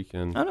actually this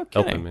weekend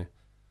helping me.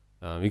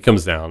 He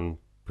comes down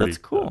pretty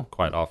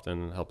quite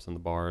often and helps in the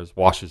bars,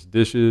 washes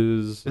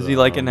dishes. Does he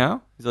like it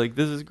now? He's like,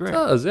 this is great.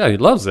 Does, yeah, he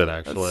loves it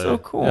actually. That's so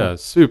cool. Yeah,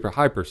 super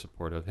hyper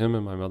supportive. Him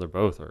and my mother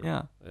both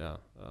are.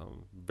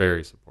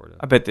 Very supportive.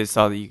 I bet they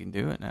saw that you can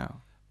do it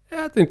now.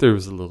 Yeah, I think there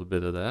was a little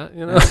bit of that,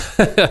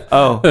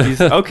 He's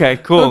okay,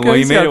 cool. Okay, well,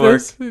 he made it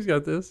work. He's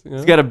got this.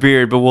 He's got a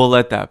beard, but we'll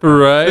let that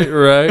pass.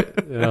 Right.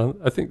 Yeah,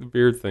 I think the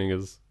beard thing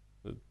is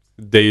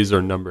days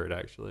are numbered.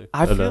 Actually,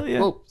 I feel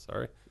you. Oh,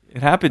 sorry.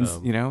 It happens.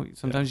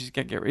 Sometimes you just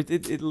can't get rid.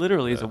 It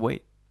literally is a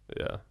weight.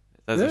 Yeah.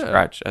 As a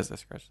scratch.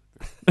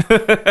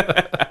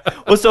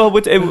 Well, so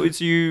was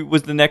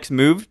the next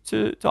move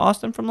to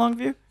Austin from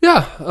Longview?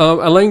 Yeah,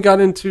 Elaine got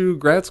into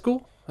grad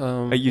school at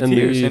UT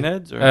or St.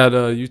 Ed's? At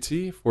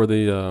UT for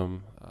the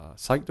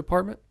psych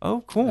department.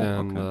 Oh, cool.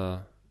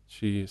 And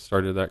she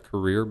started that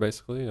career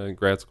basically.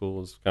 Grad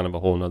school is kind of a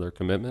whole nother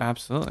commitment.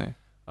 Absolutely.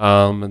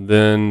 And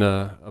then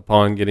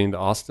upon getting to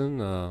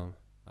Austin,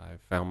 I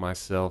found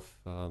myself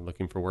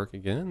looking for work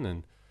again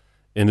and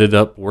ended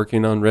up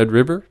working on Red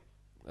River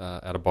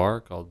at a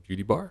bar called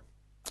Beauty Bar.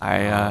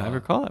 I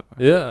recall it.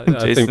 Yeah,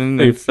 Jason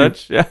and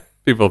such. Yeah,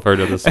 people have heard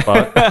of this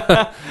spot.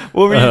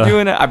 What were you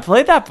doing? I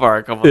played that bar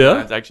a couple of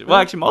times, actually. Well,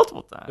 actually,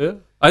 multiple times. Yeah,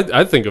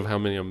 I think of how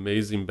many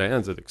amazing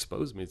bands it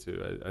exposed me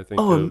to. I think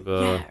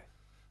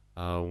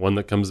of one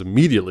that comes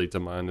immediately to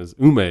mind is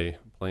Ume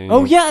playing.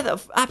 Oh yeah,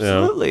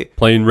 absolutely.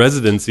 Playing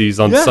residencies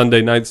on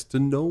Sunday nights to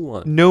no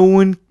one. No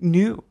one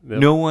knew. Yep.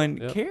 No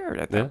one cared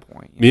at that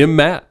point. Me and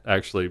Matt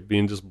actually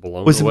being just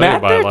blown was away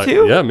Matt by there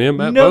too? Yeah, me and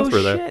Matt both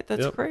were there. No shit,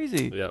 that's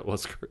crazy. Yeah,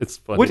 it's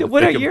funny.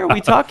 What year are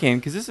we talking?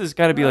 Because this has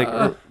got to be like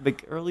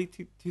early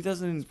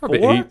 2004.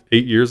 Probably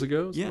 8 years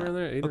ago. Somewhere in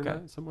there, 8 or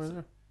 9, somewhere in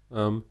there.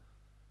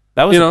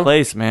 That was a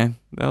place, man.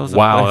 That was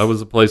that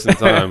was a place in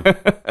time.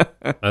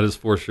 That is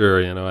for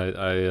sure.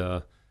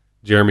 I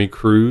Jeremy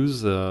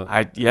Cruz.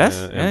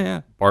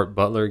 Bart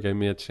Butler gave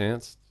me a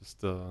chance just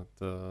to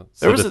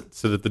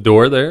sit at the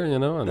door there,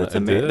 and I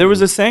did. There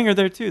was a singer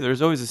there too. There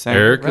was always a singer.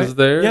 Eric is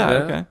there. Yeah.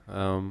 Okay.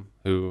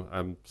 Who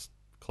I'm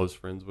close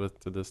friends with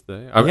to this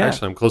day.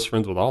 I'm close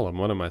friends with all of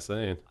them. What am I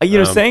saying?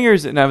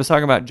 Singers, and I was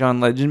talking about John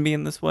Legend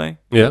being this way.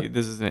 Yeah.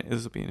 This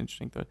will be an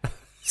interesting thought.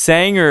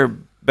 Sanger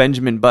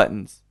Benjamin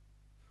Buttons,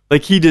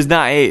 like he does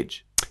not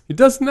age. He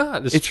does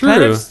not. It's true.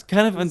 Kind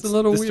of it's a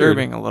little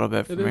disturbing weird. a little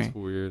bit for me. It is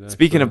weird. Actually.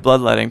 Speaking of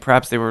bloodletting,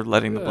 perhaps they were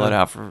letting the blood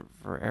out for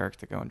Eric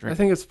to go and drink. I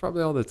think it's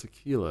probably all the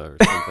tequila or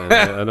something.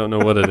 I don't know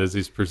what it is.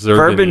 He's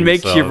preserving Bourbon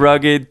himself. makes you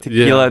rugged.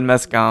 Tequila and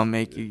mezcal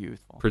make you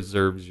youthful.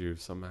 Preserves you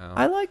somehow.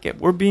 I like it.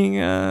 We're being,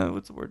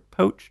 what's the word?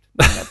 Poached?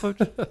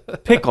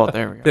 Pickled.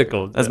 There we go.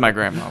 Pickled. As my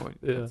grandma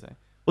would say.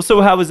 Well, so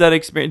how was that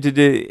experience?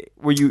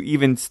 Were you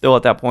even still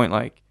at that point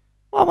like,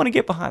 well, I want to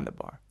get behind the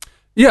bar?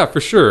 Yeah,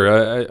 for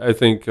sure. I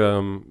think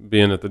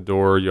being at the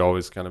door, you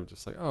always kind of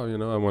just like, I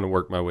want to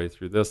work my way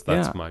through this.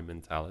 That's my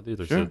mentality.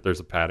 There's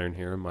a pattern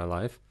here in my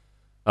life.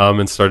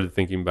 And started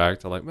thinking back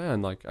to like,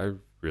 man, like I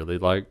really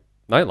like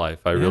nightlife.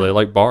 I really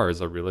like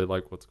bars. I really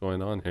like what's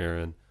going on here.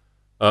 And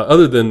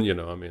other than,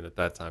 at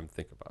that time,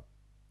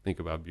 think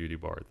about Beauty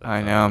Bar. At that I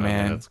time. know,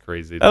 man. That's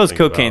crazy. That was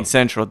Cocaine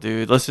Central,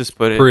 dude. Let's just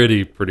put it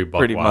pretty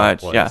wild much.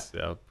 Place.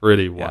 Yeah,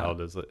 pretty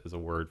wild is a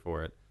word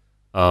for it.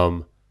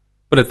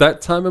 But at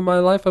that time in my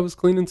life, I was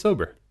clean and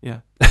sober. Yeah.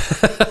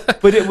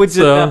 But was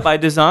it that by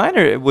design,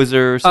 or was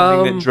there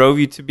something that drove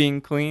you to being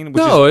clean,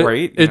 which is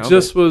great? It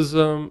just was,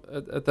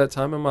 at that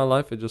time in my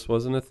life, it just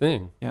wasn't a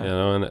thing. Yeah.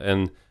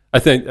 And I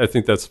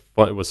think that's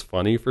fun. It was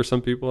funny for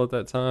some people at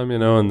that time,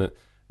 and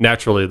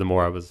naturally, the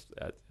more I was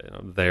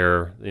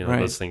there,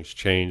 those things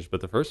changed.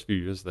 But the first few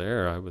years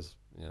there, I was,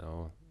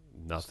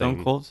 nothing.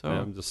 Stone cold sober.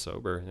 I'm just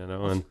sober,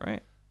 That's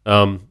right.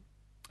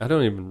 I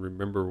don't even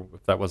remember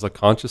if that was a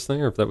conscious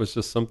thing or if that was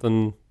just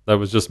something that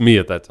was just me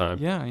at that time.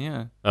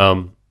 Yeah.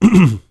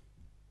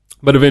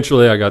 But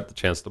eventually I got the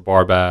chance to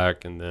bar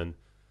back, and then,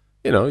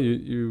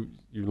 you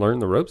learn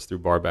the ropes through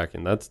bar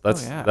backing. That's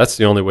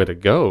the only way to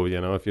go.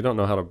 If you don't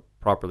know how to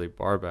properly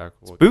bar back,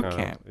 boot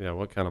camp.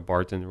 What kind of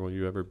bartender will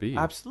you ever be?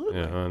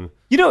 Absolutely.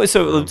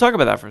 So let's talk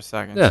about that for a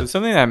second. Yeah. So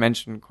something that I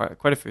mentioned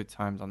quite a few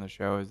times on the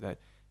show is that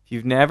if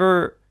you've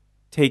never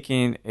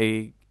taken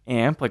a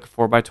amp, like a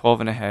 4x12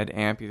 and a head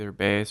amp, either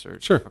bass or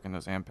fucking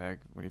those Ampeg.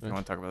 If you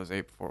want to talk about those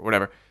 8x4,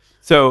 whatever.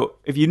 So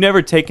if you've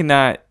never taken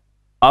that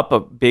up a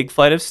big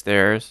flight of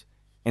stairs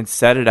and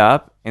set it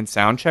up and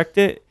sound checked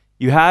it,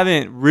 you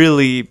haven't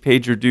really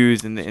paid your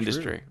dues in the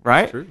industry,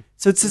 right? True.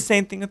 So it's the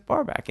same thing with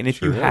bar back. And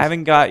if you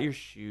haven't got your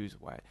shoes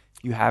wet,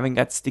 you haven't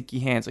got sticky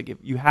hands, like if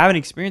you haven't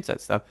experienced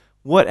that stuff,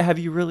 what have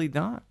you really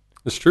done?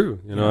 It's true.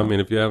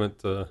 If you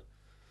haven't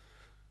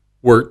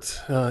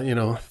worked,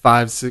 5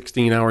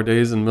 16-hour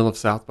days in the middle of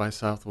South by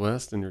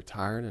Southwest, and you're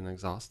tired and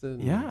exhausted,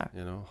 and,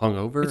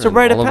 hungover, it's a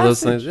rite of all passage. Of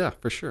those things. Yeah,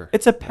 for sure.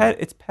 It's a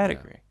it's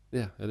pedigree.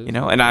 Yeah, it is.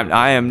 And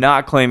I am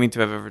not claiming to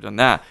have ever done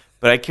that,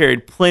 but I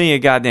carried plenty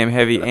of goddamn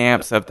heavy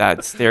amps up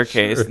that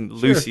staircase and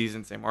Lucy's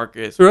in St.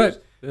 Marcus. Right.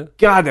 Yeah.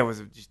 God, that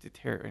was just a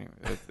terror.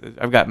 Anyway,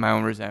 I've got my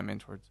own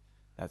resentment towards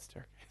that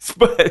staircase.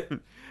 But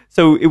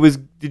so it was.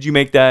 Did you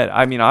make that?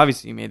 I mean,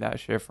 obviously you made that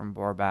shift from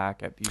bar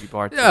back at Beauty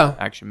Bar to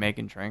actually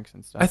making drinks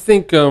and stuff. I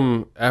think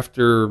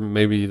after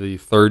maybe the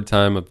third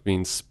time of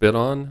being spit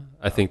on,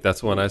 I think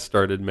that's when I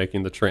started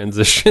making the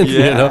transition.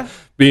 Yeah.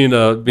 Being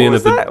at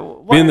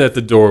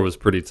the door was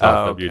pretty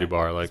tough at Beauty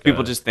Bar. Like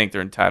people just think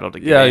they're entitled to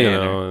get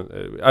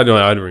in. I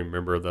don't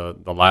remember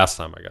the last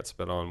time I got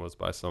spit on was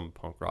by some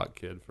punk rock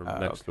kid from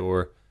next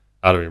door.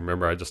 I don't even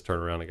remember. I just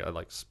turned around and got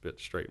like spit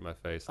straight in my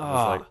face. And I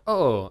was like,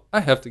 "Oh, I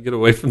have to get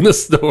away from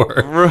this store."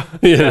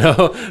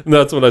 And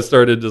that's when I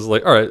started just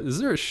like, "All right, is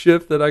there a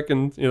shift that I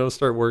can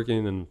start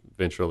working?" And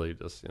eventually,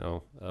 just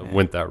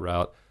went that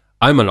route.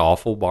 I'm an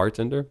awful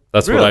bartender.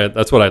 That's what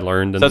I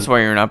learned. And that's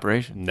why you're in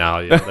operation now.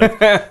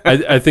 Yeah,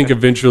 I think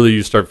eventually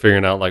you start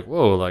figuring out like,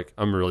 whoa, like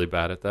I'm really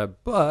bad at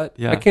that, but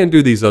I can't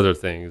do these other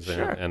things.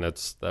 And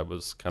that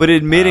was kind of. But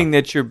admitting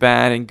that you're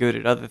bad and good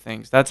at other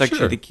things—that's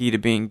actually the key to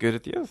being good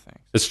at the other things.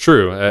 It's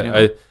true.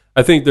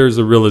 I think there's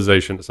a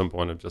realization at some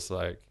point of just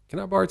like, can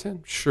I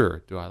bartend?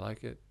 Sure. Do I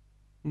like it?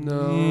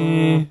 No. I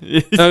mean,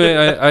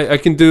 I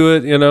can do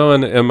it, and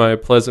am I a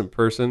pleasant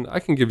person? I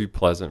can give you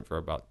pleasant for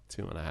about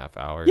 2.5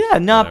 hours. Yeah,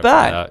 not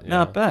bad.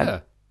 Not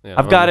bad. Yeah,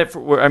 I've got it.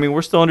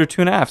 We're still under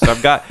 2.5,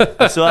 so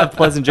I still have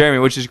pleasant Jeremy,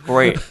 which is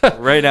great.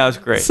 Right now, it's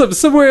great.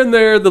 Somewhere in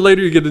there, the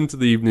later you get into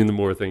the evening, the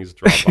more things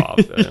drop off.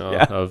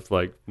 Of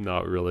like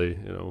not really,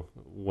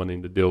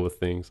 wanting to deal with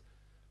things.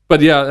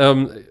 But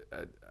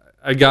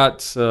I got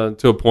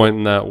to a point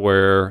in that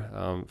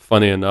where,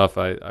 funny enough,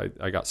 I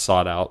got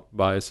sought out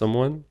by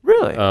someone.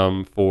 Really?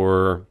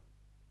 For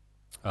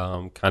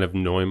kind of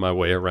knowing my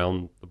way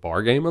around the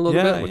bar game a little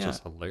bit, which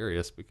is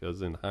hilarious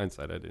because in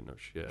hindsight, I didn't know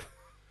shit.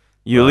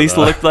 You at least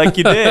looked like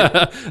you did.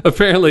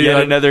 Apparently,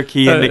 yet another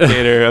key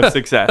indicator of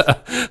success.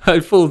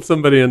 I fooled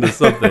somebody into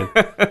something,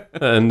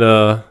 and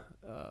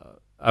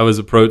I was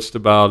approached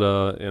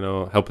about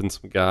helping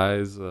some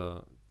guys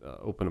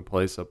open a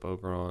place up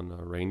over on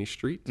Rainey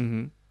Street.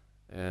 Mm-hmm.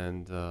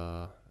 And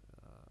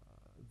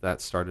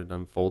that started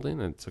unfolding,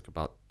 and it took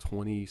about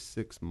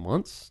 26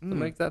 months to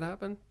make that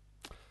happen.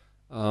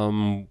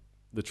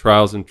 The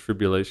trials and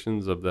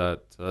tribulations of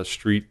that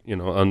street,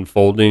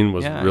 unfolding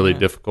was really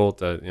difficult.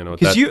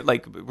 Because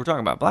we're talking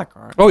about Black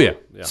Card. Oh yeah.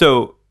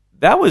 So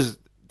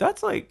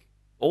that's like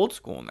old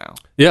school now.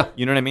 Yeah.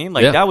 You know what I mean?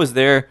 Like that was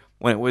there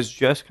when it was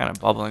just kind of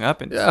bubbling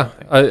up into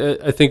something.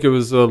 I think it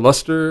was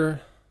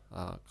Luster,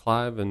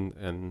 Clive,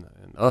 and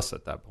us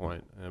at that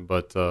point.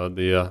 But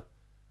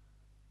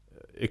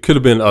it could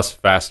have been us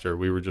faster.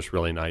 We were just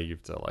really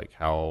naive to like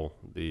how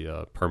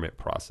the permit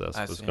process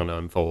was going to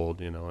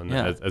unfold, and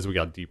as we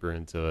got deeper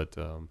into it,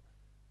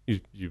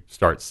 you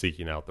start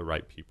seeking out the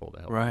right people to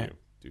help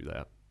you do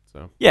that.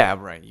 So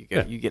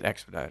you get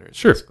expediters.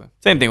 Sure. Basically.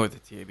 Same thing with the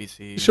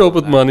TABC. You show up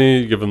with money,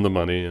 you give them the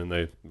money, and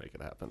they make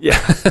it happen. Yeah.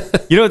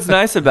 What's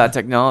nice about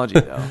technology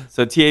though?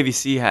 So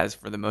TABC has,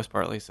 for the most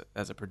part, at least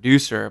as a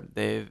producer,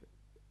 they've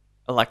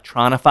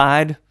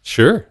electronified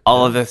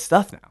all of this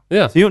stuff now.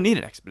 Yeah. So you don't need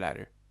an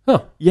expediter.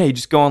 Huh. Yeah, you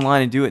just go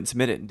online and do it and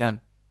submit it and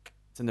done.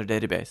 It's in their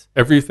database.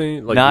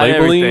 Everything? Like not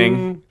labeling?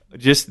 Everything.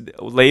 Just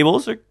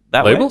labels are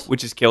that labels? way,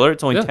 which is killer.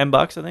 It's only $10,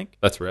 I think.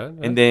 That's rad.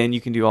 And then you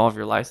can do all of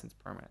your license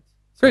permits.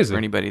 Crazy. For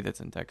anybody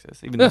that's in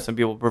Texas. Even though some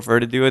people prefer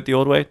to do it the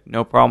old way,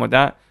 no problem with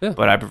that. Yeah.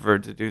 But I prefer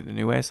to do it the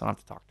new way, so I don't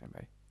have to talk to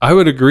anybody. I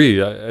would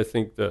agree. I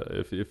think that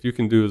if you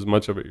can do as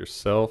much of it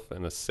yourself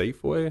in a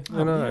safe way,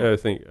 I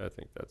think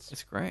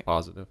that's great.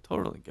 Positive.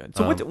 Totally good.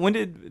 So what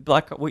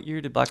year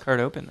did Black Card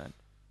open then?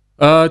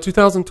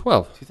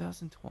 2012.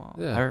 2012.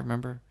 Yeah. I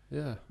remember.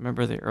 Yeah.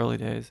 Remember the early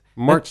days.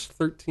 March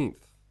 13th.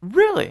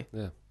 Really?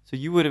 Yeah. So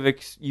you would have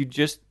you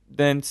just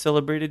then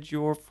celebrated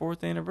your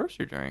 4th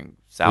anniversary during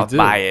South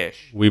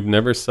by-ish. We've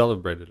never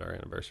celebrated our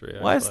anniversary.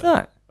 Why is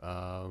that?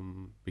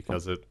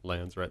 Because it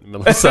lands right in the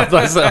middle of South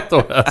by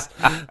Southwest.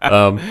 That's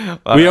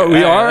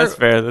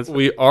fair.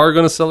 We are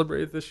going to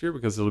celebrate it this year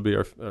because it'll be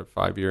our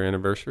 5-year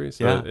anniversary.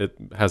 So it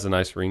has a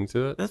nice ring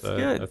to it. That's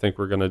good. I think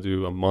we're going to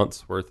do a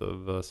month's worth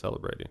of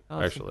celebrating.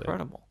 That's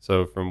incredible.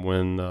 So from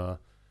when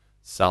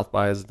South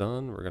by is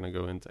done, we're going to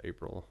go into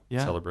April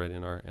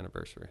celebrating our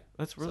anniversary.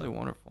 That's really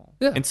wonderful.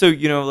 Yeah. And so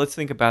let's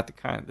think about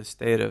the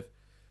state of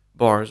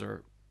bars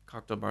or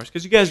cocktail bars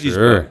because you guys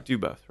do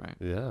both, right?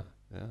 Yeah.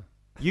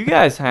 You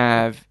guys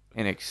have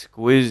an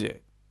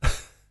exquisite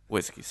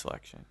whiskey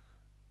selection.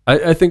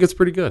 I think it's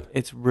pretty good.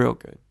 It's real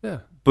good. Yeah.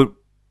 But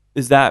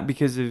is that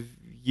because of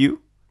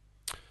you?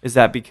 Is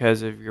that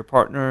because of your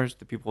partners,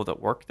 the people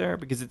that work there?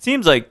 Because it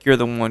seems like you're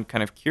the one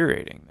kind of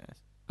curating this.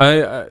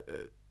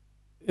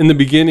 In the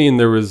beginning,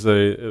 there was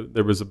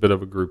a bit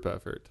of a group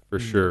effort for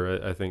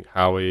sure. I think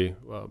Howie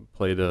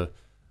played a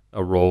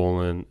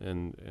role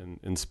in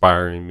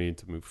inspiring me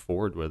to move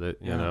forward with it.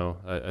 You know,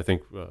 I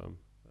think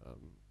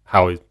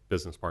Howie's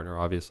business partner,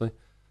 obviously,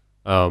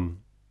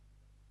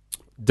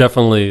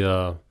 definitely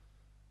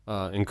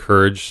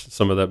encourage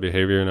some of that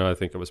behavior. I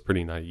think I was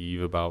pretty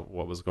naive about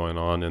what was going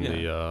on in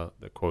the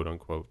quote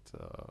unquote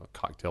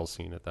cocktail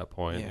scene at that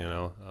point.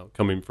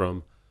 Coming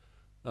from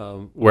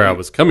where I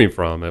was coming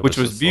from, which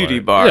was Beauty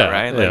Bar,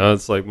 right?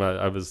 It's like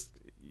I was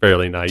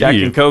fairly naive. Jack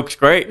and Coke's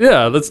great.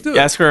 Yeah, let's do it.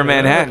 Ask for a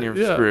Manhattan, you're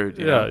screwed.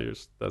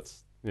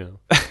 That's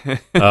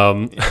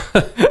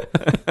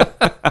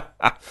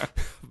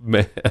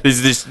Man.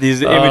 These images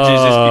just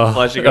keep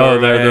flashing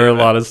over. There are a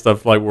lot of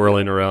stuff like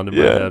whirling around in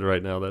my head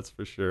right now. That's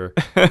for sure.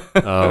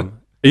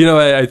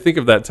 I think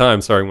of that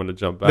time. Sorry, I'm going to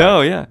jump back.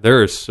 No, yeah.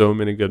 There are so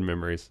many good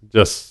memories.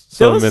 Just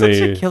so many. It was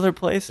such a killer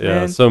place, man.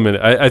 Yeah, so many.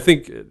 I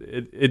think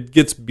it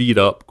gets beat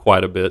up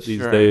quite a bit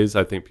these days.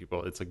 I think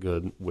it's a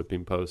good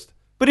whipping post.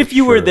 But if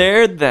you were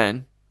there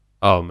then,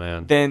 oh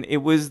man, then it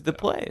was the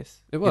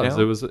place. It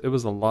was. It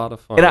was a lot of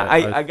fun. And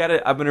I'm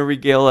gonna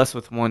regale us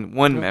with one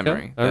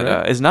memory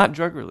that is not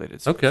drug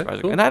related. Okay,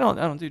 cool. And I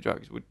don't do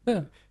drugs.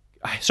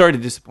 Sorry to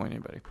disappoint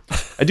anybody.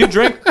 I do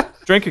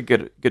drink a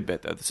good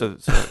bit though, so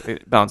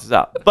it balances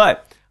out.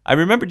 But I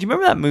remember. Do you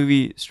remember that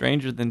movie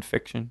Stranger Than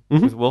Fiction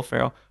with Will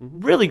Ferrell?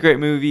 Really great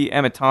movie.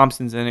 Emma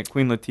Thompson's in it.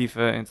 Queen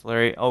Latifah,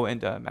 Ancillary. Oh,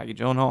 and Maggie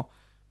Gyllenhaal.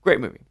 Great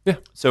movie. Yeah.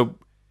 So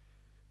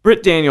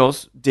Britt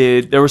Daniels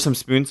there were some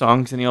Spoon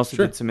songs, and he also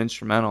did some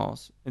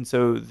instrumentals. And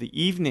so the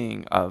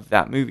evening of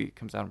that movie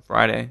comes out on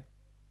Friday.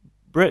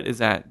 Britt is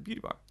at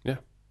Beauty Bar. Yeah.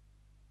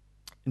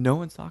 No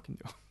one's talking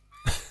to him.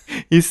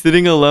 He's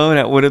sitting alone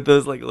at one of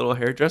those like little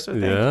hairdresser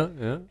things. Yeah,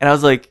 yeah. And I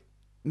was like,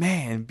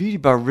 man, Beauty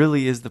Bar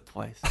really is the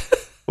place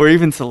where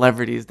even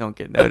celebrities don't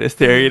get noticed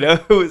there,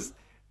 It was,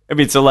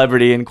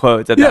 celebrity in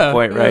quotes at that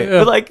point, right?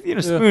 Yeah.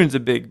 But Spoon's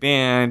a big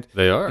band.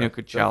 They are.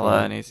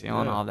 Coachella and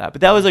ACL and all that. But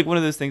that was like one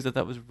of those things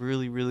that was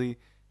really, really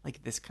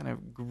like this kind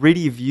of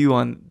gritty view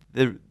on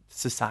the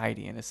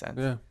society in a sense.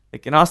 Yeah.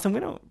 Like in Austin,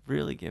 we don't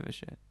really give a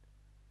shit.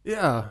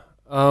 Yeah.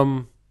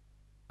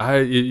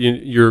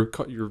 You're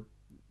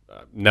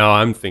now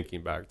I'm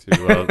thinking back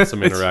to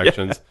some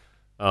interactions.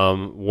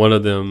 One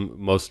of them,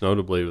 most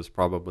notably, was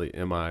probably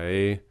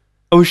MIA.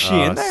 Oh, she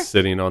in there?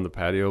 Sitting on the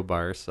patio by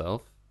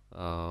herself.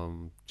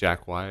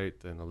 Jack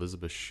White and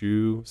Elizabeth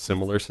Shue,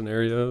 similar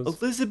scenarios.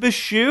 Elizabeth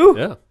Shue?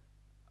 Yeah.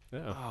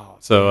 Oh,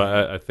 so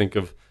I think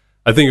of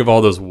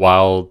all those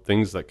wild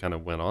things that kind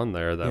of went on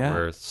there that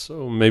were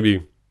so maybe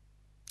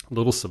a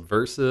little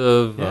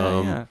subversive,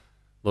 a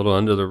little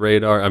under the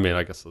radar.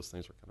 I guess those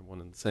things were kind of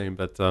one and the same,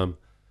 but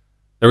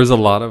there was a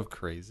lot of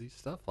crazy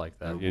stuff like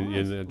that.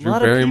 Drew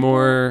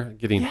Barrymore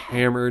getting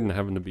hammered and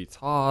having to be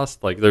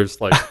tossed. Like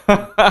there's like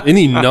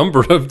any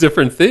number of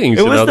different things.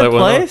 It was the that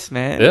place,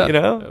 man.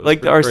 Yeah,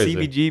 like our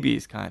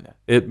CBGBs kind of.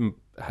 It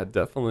had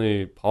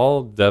definitely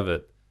Paul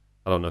Devitt.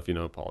 I don't know if you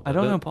know Paul Devitt. I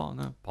don't know Paul,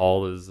 no.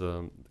 Paul is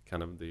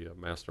kind of the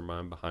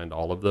mastermind behind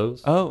all of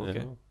those. Oh,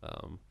 okay.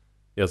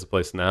 He has a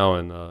place now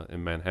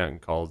in Manhattan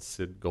called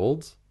Sid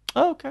Gold's.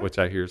 Oh, okay. Which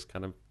I hear is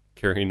kind of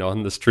carrying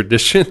on this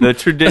tradition. The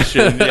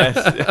tradition, yes.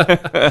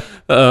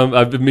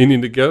 I've been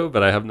meaning to go,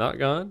 but I have not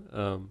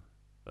gone.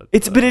 But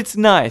it's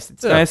nice.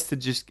 It's nice to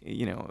just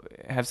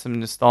have some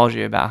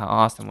nostalgia about how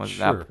Austin was at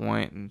that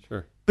point. And,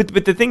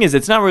 But the thing is,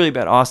 it's not really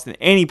about Austin.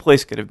 Any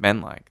place could have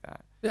been like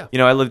that.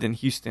 Yeah. I lived in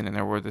Houston, and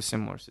there were the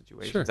similar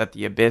situations at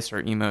the Abyss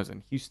or Emos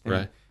in Houston.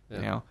 Right.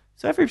 Yeah.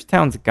 So every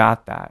town's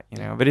got that.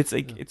 But it's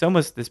like it's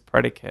almost this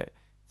predicate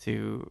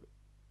to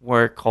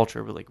where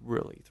culture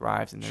really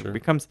thrives, and it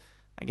becomes,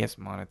 I guess,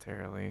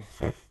 monetarily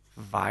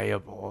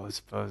viable,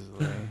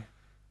 supposedly.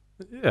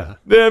 Yeah.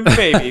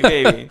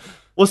 Maybe.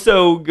 Well,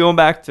 so going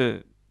back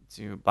to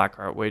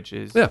Blackheart, which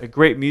is a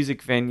great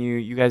music venue.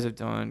 You guys have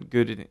done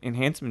good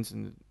enhancements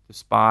in the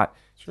spot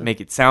to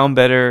make it sound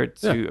better,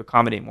 to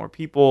accommodate more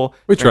people.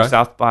 We try.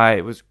 South by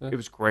it was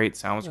great.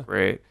 Sound was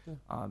great.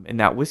 And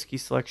that whiskey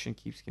selection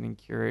keeps getting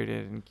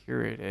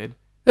curated.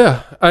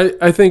 Yeah,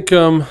 I think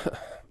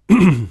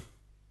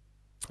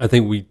I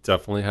think we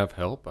definitely have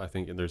help. I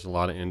think there's a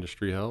lot of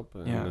industry help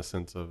in the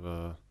sense of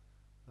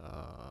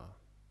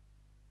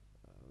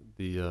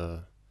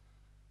the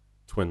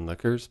Twin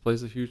Liquors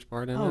plays a huge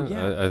part in it.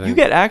 Yeah. I think you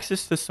get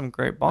access to some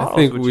great bottles. I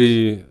think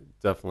we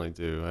definitely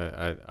do.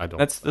 I don't.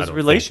 That's I don't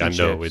relationships.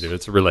 I know we do.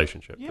 It's a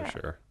relationship for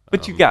sure.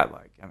 But you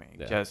got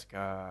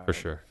Jessica, for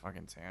sure,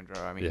 fucking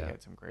Sandra. You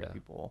get some great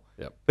people.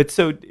 Yep. But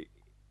so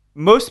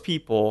most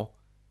people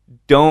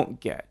don't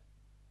get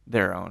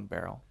their own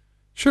barrel.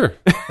 Sure.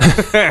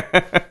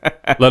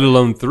 Let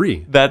alone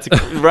 3. That's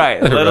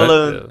right. Let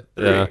alone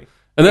 3. Yeah.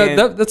 And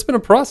that's been a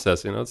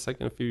process, It's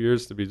taken a few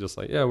years to be just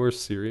like, we're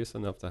serious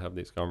enough to have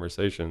these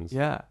conversations.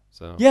 Yeah.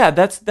 So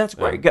that's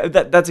great.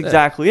 That's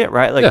exactly it,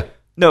 right? Like,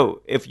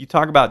 no, if you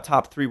talk about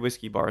top 3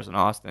 whiskey bars in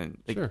Austin,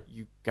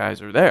 you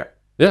guys are there.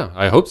 Yeah,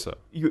 I hope so.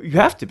 You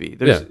have to be.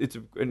 It's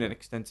an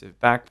extensive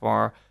back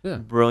bar. Yeah.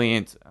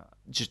 Brilliant.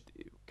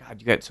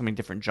 You got so many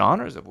different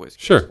genres of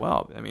whiskey as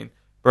well.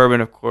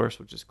 Bourbon, of course,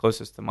 which is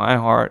closest to my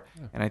heart,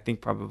 and I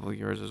think probably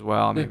yours as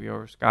well, maybe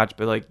over Scotch.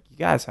 But you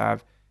guys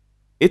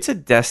it's a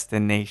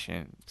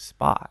destination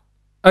spot.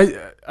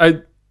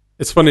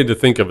 It's funny to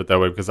think of it that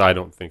way because I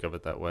don't think of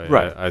it that way.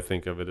 Right. I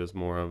think of it as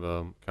more of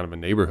a kind of a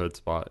neighborhood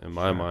spot in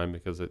my mind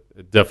because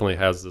it definitely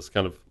has this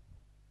kind of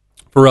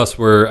for us,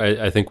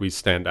 I think we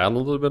stand out a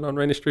little bit on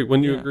Rainy Street.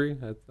 Wouldn't you agree?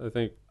 I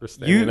think we're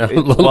standing out a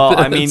little bit. Well,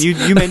 I mean,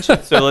 you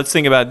mentioned, so let's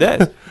think about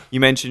this. You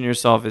mentioned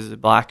yourself as a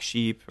black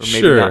sheep, or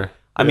maybe not.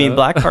 I mean,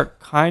 Blackheart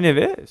kind of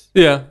is.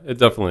 Yeah, it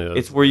definitely is.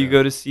 It's where you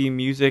go to see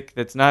music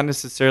that's not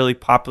necessarily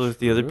popular with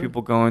the other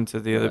people going to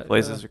the other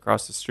places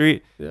across the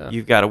street. Yeah.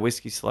 You've got a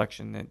whiskey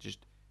selection that just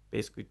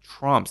basically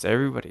trumps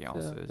everybody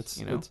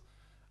else's,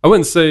 I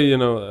wouldn't say,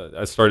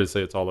 I started to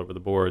say it's all over the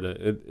board.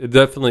 It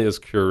definitely is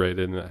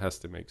curated, and it has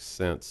to make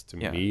sense to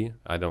me.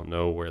 I don't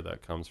know where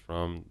that comes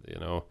from.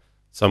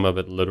 Some of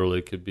it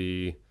literally could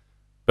be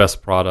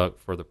best product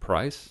for the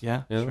price.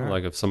 Yeah, sure.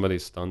 Like if somebody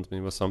stuns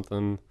me with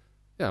something,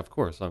 yeah, of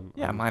course.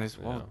 Might as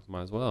well.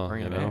 Might as well.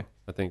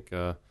 I think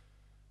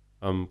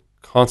I'm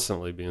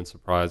constantly being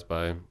surprised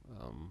by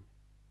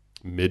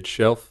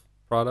mid-shelf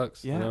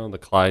products. Yeah. The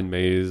Clyde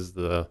Mays,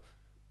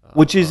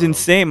 which is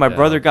insane. My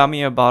brother got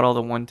me a bottle of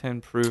the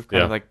 110 proof,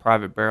 kind of like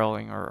private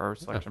barreling or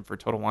selection for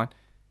Total Wine.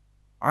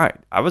 All right.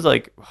 I was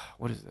like,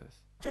 what is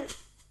this?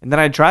 And then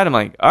I tried. I'm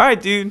like, all right,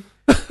 dude,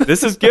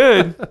 this is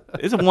good.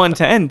 It's a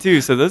 110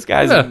 too. So those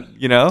guys,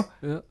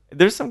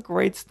 there's some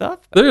great stuff.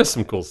 There is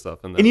some cool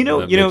stuff in there.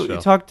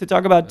 And talk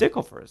about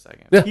Dickel for a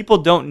second. Yeah. People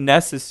don't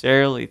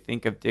necessarily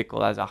think of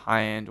Dickel as a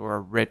high end or a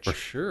rich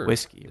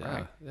whiskey,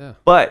 right? Yeah.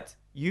 But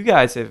you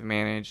guys have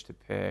managed to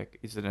pick,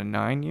 is it a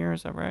 9 year?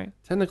 Is that right?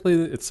 Technically,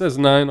 it says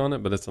 9 on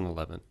it, but it's an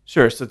 11.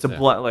 Sure. So it's a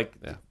blend, right.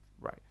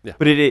 Yeah.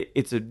 But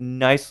it's a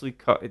nicely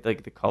cut,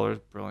 like the color is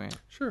brilliant.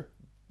 Sure.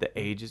 The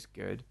age is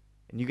good.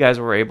 And you guys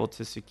were able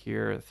to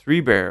secure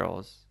 3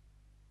 barrels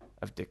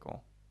of Dickel.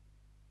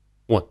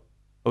 1. Oh,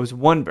 it was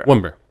 1 barrel.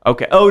 1 barrel.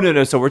 Okay. Oh,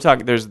 no. So we're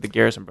talking, there's the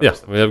Garrison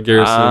brothers. Yeah, we have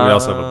Garrison. We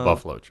also have a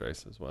Buffalo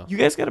Trace as well. You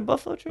guys got a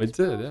Buffalo Trace? We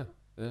did,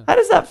 yeah. How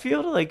does that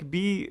feel to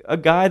be a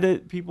guy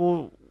that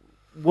people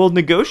will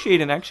negotiate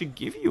and actually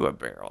give you a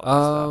barrel?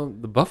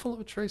 The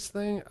Buffalo Trace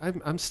thing,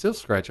 I'm still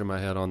scratching my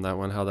head on that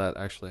one, how that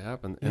actually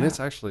happened. And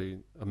it's actually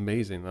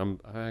amazing.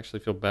 I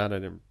actually feel bad I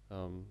didn't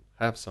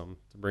have some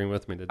to bring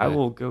with me today. I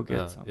will go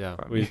get some. Yeah,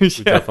 we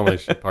definitely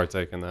should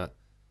partake in that.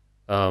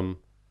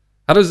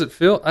 How does it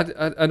feel?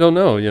 I don't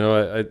know.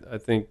 I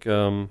think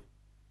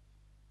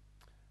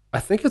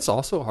it's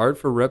also hard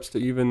for reps to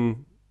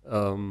even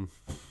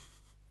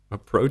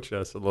approach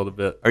us a little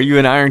bit. Are you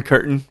an Iron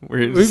Curtain?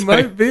 We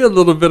might be a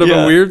little bit of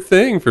a weird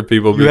thing for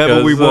people. You have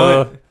what we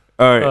want.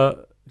 All right,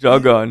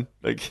 jog on.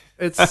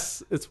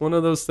 It's one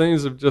of those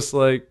things of just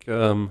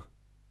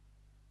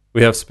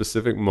we have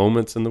specific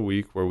moments in the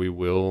week where we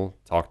will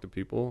talk to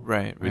people.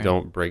 Right. We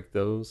don't break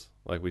those.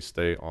 We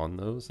stay on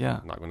those. Yeah.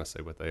 I'm not going to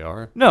say what they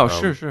are. No,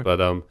 sure.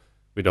 But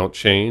we don't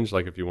change.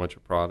 If you want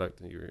your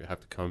product, you have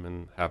to come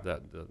and have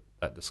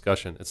that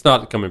discussion. It's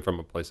not coming from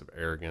a place of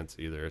arrogance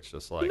either. It's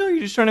just you're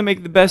just trying to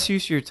make the best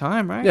use of your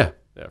time, right? Yeah,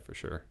 for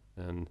sure.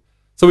 And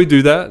so we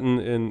do that,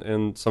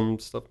 and some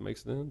stuff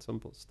makes it in,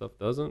 some stuff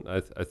doesn't.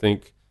 I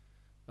think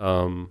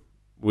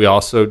we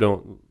also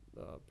don't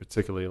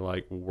particularly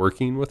like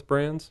working with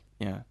brands.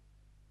 Yeah.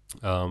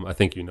 I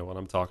think you know what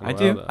I'm talking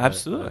about. I do,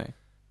 absolutely.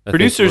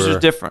 Producers are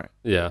different.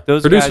 Yeah,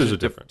 those producers are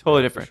different.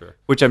 Totally different. Sure.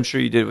 Which I'm sure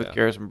you did with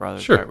Garrison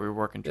Brothers. Sure. Right? We were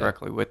working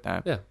directly with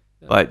them. Yeah.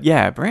 But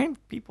brand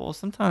people,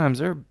 sometimes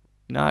they're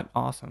not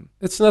awesome.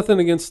 It's nothing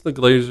against the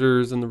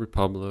Glazers and the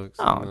Republics.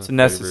 No, it's a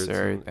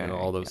necessary thing.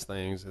 All those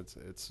things.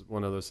 It's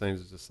one of those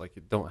things. It's just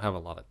you don't have a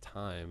lot of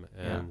time,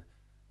 and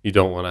you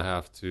don't want to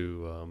have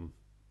to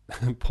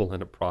pull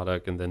in a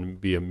product and then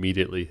be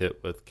immediately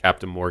hit with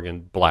Captain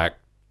Morgan Black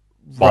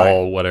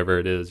Ball, whatever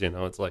it is.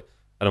 It's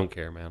I don't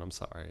care, man. I'm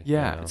sorry.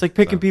 Yeah, it's like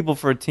picking people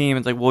for a team.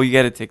 It's well, you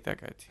got to take that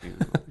guy too.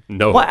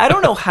 No. Well, I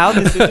don't know how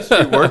this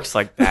industry works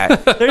like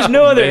that. There's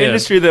no other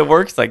industry that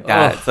works like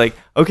that. It's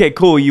okay,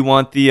 cool. You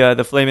want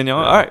the filet mignon?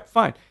 All right,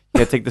 fine. You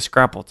got to take the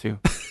scrapple too.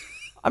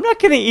 I'm not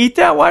going to eat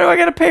that. Why do I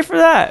got to pay for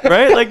that?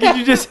 Right?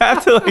 You just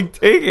have to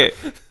take it.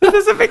 It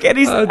doesn't make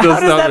any sense. It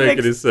does not make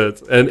any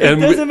sense. And it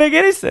doesn't make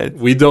any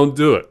sense. We don't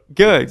do it.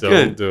 Good.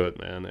 Don't do it,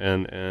 man.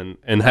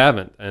 And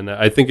haven't. And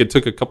I think it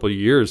took a couple of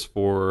years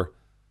for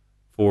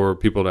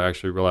people to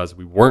actually realize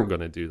we weren't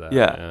going to do that.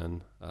 Yeah.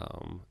 And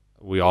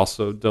we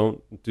also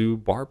don't do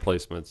bar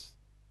placements.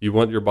 You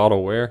want your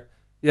bottle where?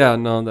 Yeah,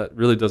 no, that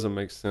really doesn't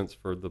make sense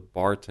for the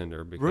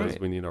bartender because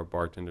we need our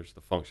bartenders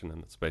to function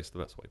in the space the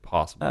best way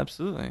possible.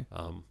 Absolutely.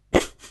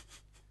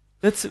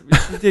 That's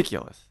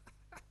ridiculous.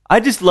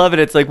 I just love it.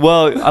 It's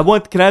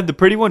can I have the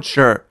pretty one?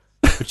 Sure.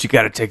 But you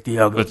got to take the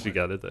ugly. But you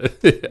got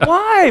to.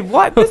 Why?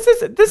 What? This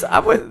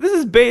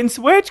is bait and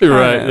switch. You're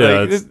right.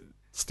 Yeah, it's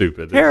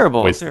stupid.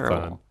 Terrible. It's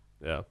terrible.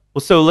 Yeah.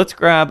 Well, so let's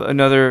grab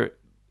another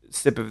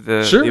sip of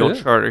the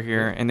old charter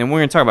here, and then we're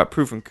going to talk about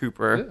Proof and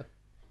Cooper. Yeah.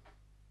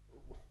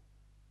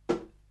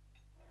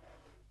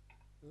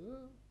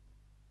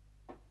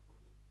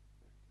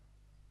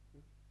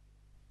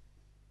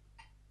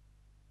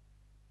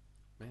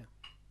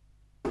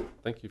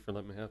 Thank you for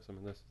letting me have some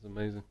of this. It's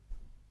amazing.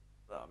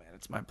 Oh man,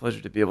 it's my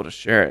pleasure to be able to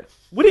share it.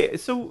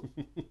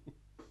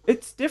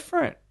 It's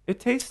different.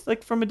 It tastes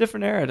from a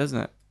different era, doesn't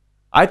it?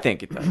 I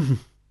think it does.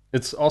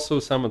 It's also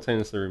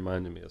simultaneously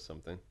reminding me of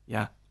something.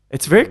 Yeah,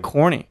 it's very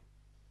corny.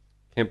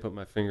 can't put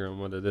my finger on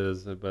what it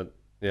is, but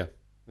yeah,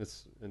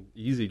 it's an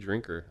easy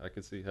drinker. I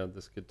could see how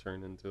this could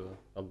turn into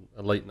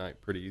a late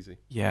night pretty easy.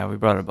 Yeah, we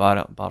brought a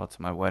bottle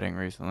to my wedding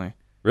recently.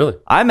 Really?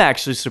 I'm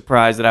actually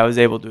surprised that I was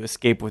able to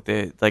escape with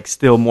it, like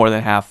still more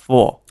than half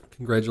full.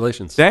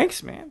 Congratulations.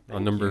 Thanks, man.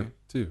 On number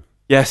 2.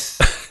 Yes.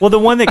 Well, the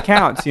one that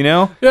counts, you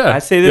know? Yeah. I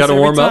say this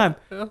every time.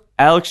 Yeah.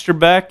 Alex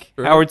Trebek,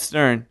 Sure. Howard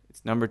Stern.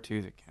 It's number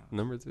 2 that counts.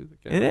 Number 2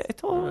 that counts. It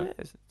totally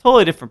is.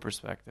 Totally different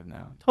perspective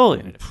now.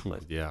 Totally in a different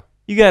place. Yeah.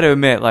 You got to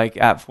admit, like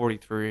at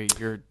 43,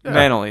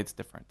 mentally it's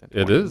different than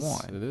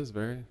 21. It is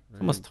very, very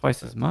it's almost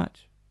twice as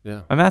much.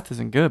 Yeah. My math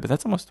isn't good, but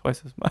that's almost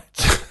twice as much.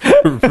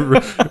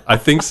 I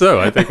think so.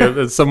 I think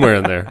it's somewhere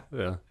in there.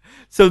 Yeah.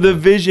 So the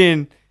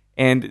vision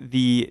and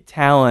the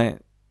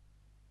talent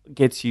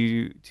gets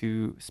you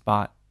to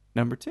spot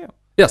number 2.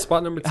 Yeah,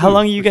 spot number 2. How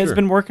long have you guys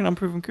been working on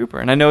Proven Cooper?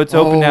 And I know it's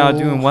open now,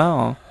 doing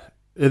well.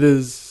 It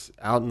is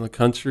out in the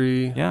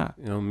country. Yeah.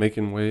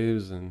 Making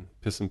waves and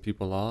pissing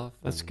people off.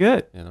 That's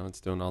good.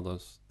 It's doing all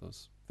those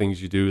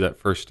things you do that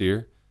first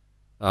year.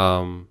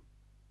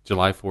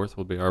 July 4th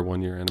will be our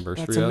 1-year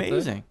anniversary. That's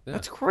amazing. Yeah.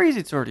 That's crazy.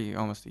 It's already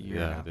almost a year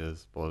now. It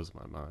is. Blows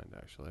my mind,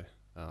 actually.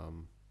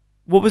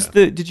 What was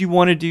did you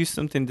want to do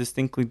something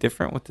distinctly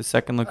different with the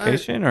second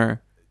location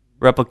or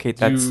replicate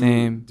that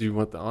same? Do you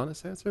want the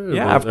honest answer?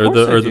 Yeah, of course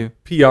I do.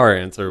 The PR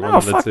answer? No,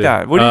 fuck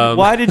that.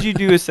 Why did you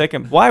do a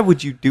second? Why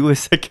would you do a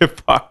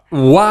second part?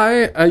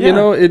 Why?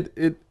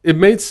 It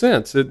made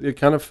sense. It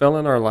kind of fell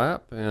in our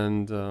lap,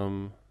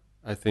 and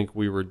I think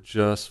we were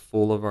just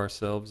full of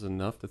ourselves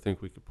enough to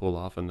think we could pull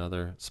off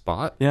another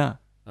spot. Yeah.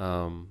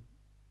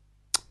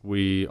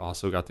 We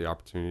also got the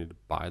opportunity to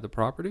buy the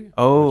property.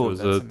 Oh,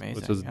 that's amazing.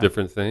 Which was a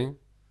different thing.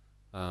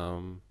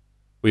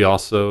 We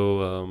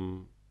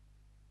also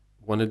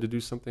wanted to do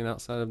something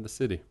outside of the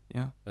city.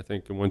 Yeah. I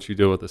think once you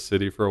deal with the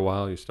city for a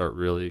while, you start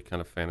really kind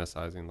of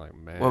fantasizing like,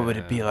 man, what would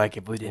it be like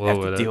if we didn't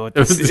have to deal with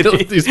the city? Deal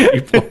with these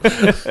people.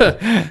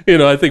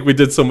 I think we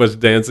did so much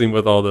dancing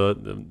with all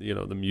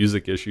the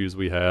music issues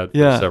we had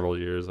for several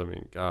years. I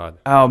mean, God.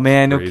 Oh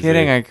man, no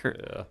kidding. I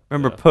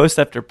remember post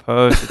after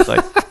post. It's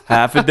like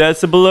half a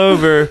decibel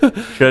over.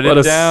 Shut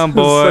it down,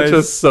 boys. Such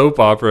a soap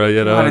opera,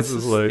 God, it's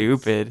just like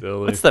stupid.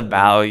 Silly. What's the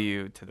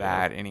value to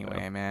that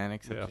anyway, man?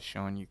 Except just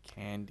showing you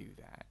can do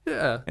that.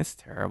 Yeah, it's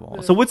terrible.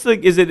 Yeah. So what's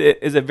is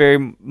it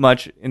very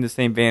much in the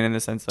same vein in the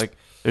sense like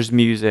there's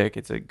music,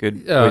 it's a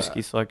good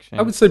whiskey selection?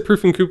 I would say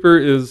Proven Cooper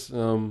is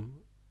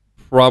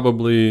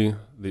probably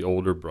the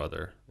older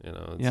brother.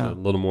 It's a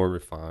little more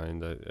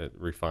refined.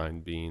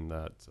 Refined being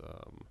that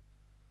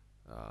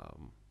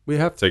we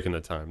have taken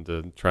the time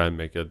to try and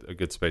make a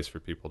good space for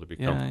people to be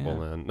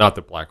comfortable in. Not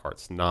that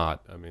Blackheart's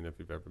not. I mean, if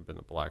you've ever been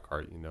to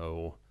Blackheart, you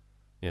know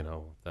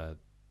that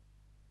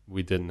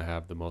we didn't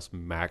have the most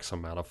max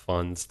amount of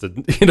funds to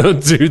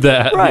do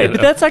that. Right, but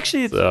that's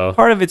actually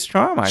part of its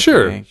charm, I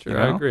think. Sure,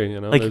 I agree.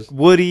 Like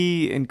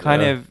woody and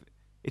kind of,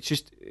 it's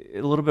just a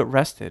little bit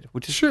rested,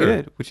 which is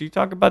good. Which you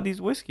talk about these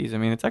whiskeys. I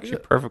mean, it's actually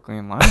perfectly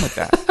in line with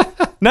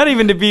that. Not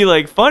even to be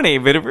like funny,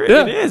 but it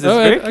is. It's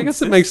very I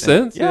guess it makes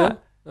sense. Yeah.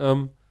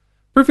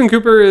 Proven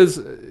Cooper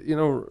is,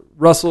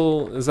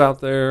 Russell is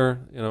out there,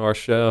 our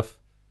chef.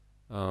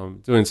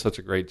 Doing such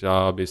a great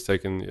job. He's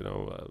taken,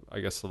 I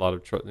guess a lot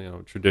of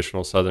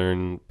traditional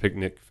Southern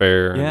picnic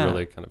fare and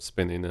really kind of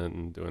spinning it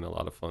and doing a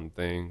lot of fun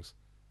things.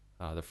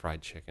 The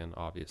fried chicken,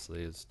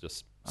 obviously, is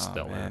just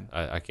stellar.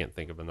 I can't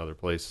think of another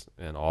place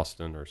in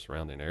Austin or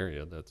surrounding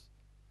area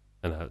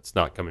and it's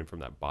not coming from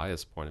that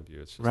bias point of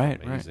view. It's just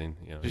amazing.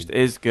 Right.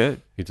 Is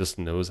good. He just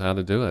knows how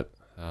to do it.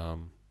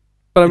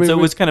 But I mean, so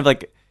it was kind of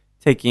like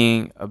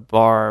taking a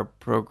bar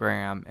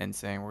program and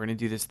saying we're going to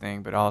do this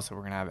thing, but also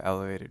we're going to have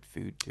elevated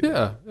food too.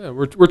 Yeah,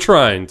 we're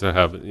trying to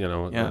have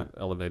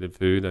elevated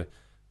food.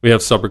 We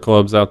have supper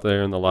clubs out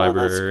there in the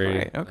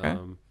library. That's great. Okay.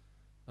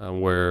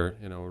 Where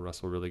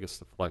Russell really gets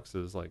to flex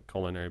his like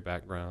culinary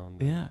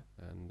background. Yeah,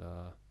 and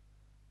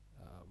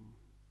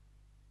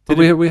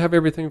we have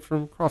everything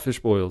from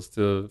crawfish boils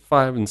to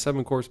 5 and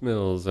 7 course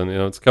meals, and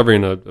it's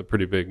covering a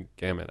pretty big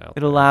gamut out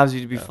there. It allows you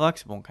to be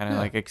flexible and kind of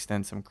like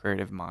extend some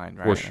creative mind,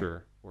 right?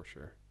 For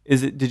sure.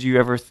 Did you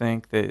ever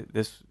think that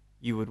this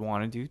you would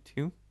want to do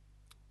too?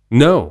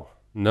 No.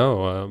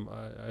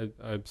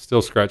 I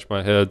still scratch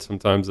my head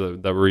sometimes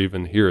that we're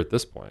even here at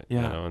this point.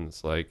 Yeah. And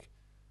it's like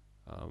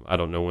I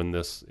don't know when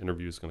this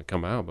interview is going to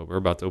come out, but we're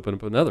about to open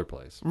up another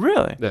place.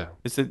 Really? Yeah.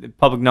 Is it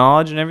public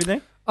knowledge and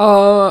everything?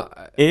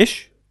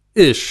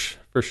 Ish,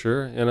 for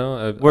sure.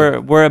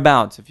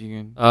 Whereabouts, if you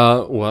can.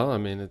 Well, I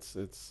mean,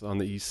 it's on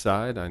the east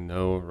side. I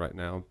know right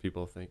now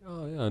people think,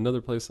 oh yeah, another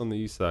place on the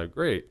east side,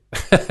 great.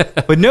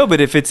 But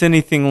if it's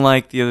anything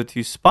like the other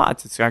two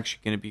spots, it's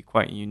actually going to be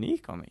quite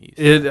unique on the east.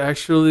 It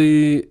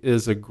actually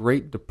is a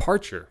great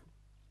departure,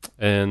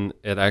 and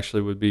it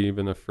actually would be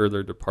even a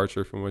further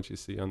departure from what you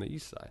see on the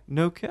east side.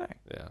 Okay.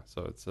 Yeah.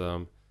 So it's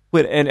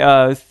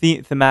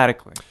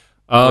thematically.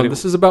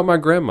 This is about my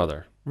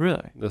grandmother.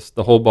 Really?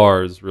 The whole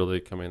bar is really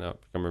coming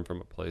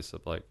from a place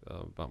of like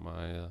about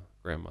my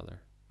grandmother.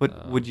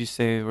 What would you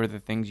say were the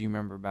things you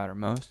remember about her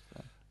most?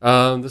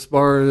 This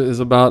bar is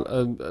about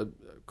a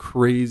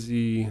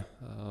crazy,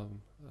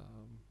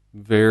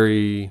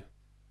 very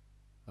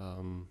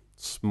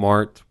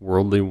smart,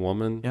 worldly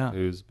woman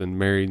who's been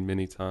married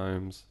many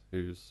times,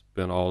 who's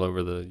been all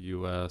over the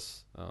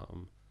U.S.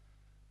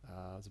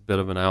 Is a bit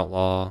of an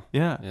outlaw.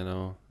 Yeah.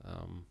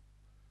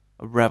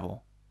 A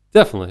rebel.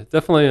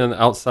 Definitely an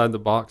outside the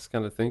box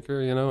kind of thinker.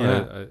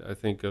 I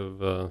think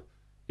of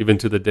even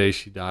to the day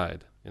she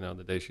died.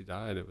 The day she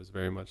died, it was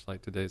very much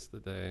like today's the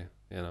day.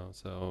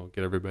 So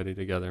get everybody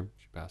together.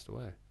 She passed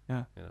away.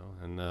 Yeah.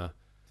 And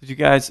did you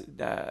guys?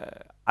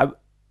 I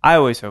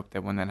always hope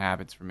that when that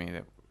happens for me,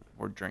 that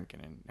we're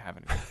drinking and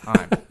having a good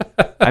time.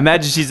 I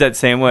imagine she's that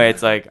same way.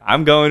 It's like,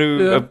 I'm going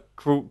to a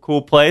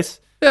cool place.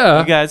 Yeah.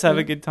 You guys have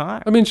a good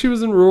time. I mean, she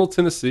was in rural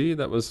Tennessee.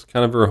 That was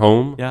kind of her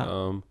home.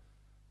 Yeah.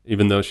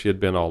 Even though she had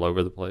been all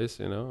over the place,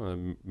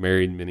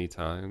 married many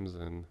times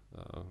and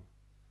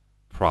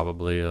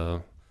probably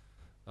a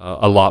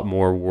lot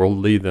more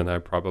worldly than I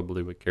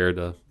probably would care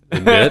to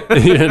admit,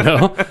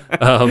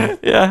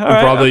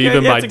 probably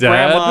even my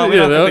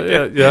dad,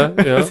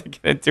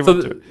 So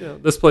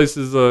this place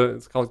is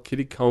it's called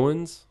Kitty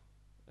Cohen's,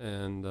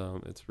 and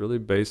it's really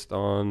based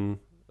on,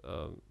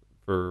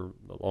 for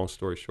the long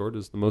story short,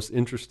 is the most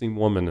interesting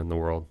woman in the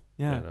world.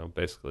 Yeah,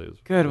 basically.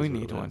 Good, we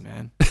need one,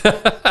 man.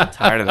 I'm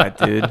tired of that,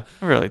 dude. I'm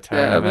really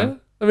tired of it.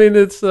 I mean,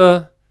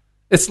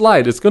 it's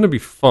light. It's going to be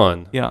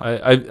fun. Yeah,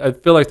 I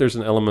feel like there's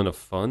an element of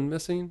fun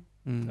missing.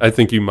 I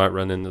think you might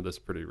run into this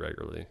pretty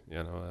regularly.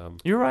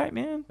 You're right,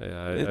 man.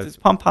 Yeah, it's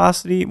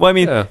pomposity. Well, I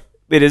mean,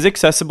 it is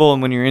accessible,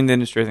 and when you're in the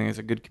industry, I think it's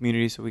a good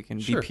community, so we can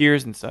be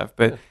peers and stuff.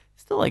 But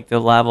still, like the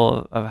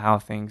level of how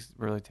things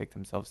really take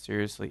themselves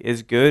seriously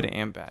is good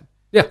and bad.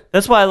 Yeah,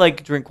 that's why I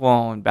like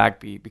Drinkwall and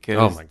Backbeat, because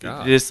oh my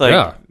god, it's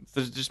like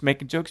they're just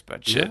making jokes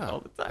about shit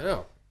all the time.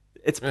 Yeah,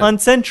 it's pun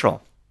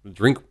central.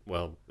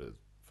 Drinkwell is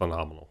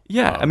phenomenal.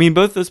 Yeah, I mean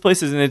both those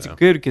places, and it's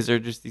good because they're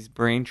just these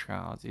brain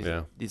trials,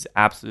 these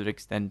absolute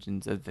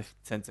extensions of the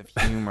sense of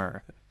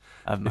humor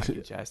of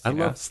Mikey Jess. I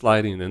love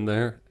sliding in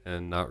there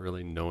and not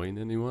really knowing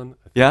anyone.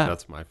 I think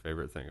that's my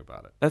favorite thing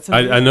about it. That's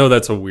I know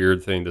that's a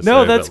weird thing to say.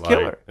 No, that's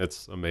killer.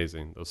 It's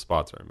amazing. Those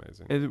spots are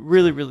amazing. It's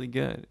really, really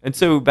good. And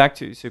so back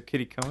to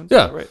Kitty Cohen's.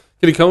 Yeah, right.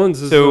 Kitty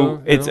Cohen's is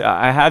it's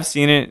I have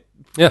seen it.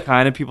 Yeah,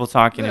 kind of people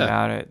talking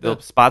about it. The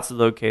spots are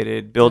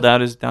located. Build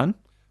out is done.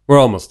 We're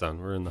almost done.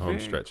 We're in the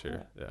home stretch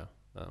here. Yeah.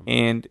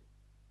 And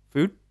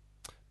food?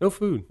 No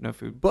food.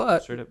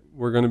 But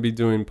we're going to be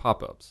doing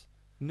pop-ups.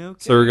 No kidding.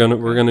 So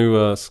we're going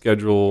to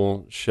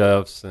schedule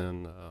chefs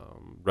and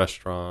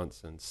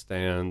restaurants and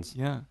stands.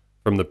 Yeah.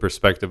 From the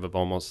perspective of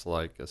almost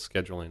like a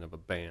scheduling of a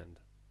band.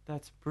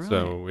 That's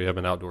brilliant. So we have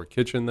an outdoor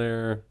kitchen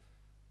there.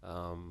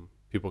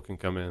 People can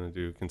come in and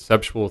do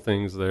conceptual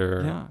things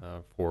there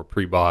for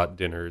pre-bought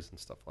dinners and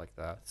stuff like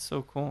that. That's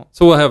so cool.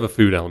 So we'll have a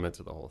food element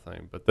to the whole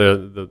thing, but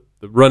the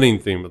running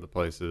theme of the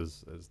place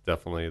is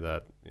definitely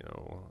that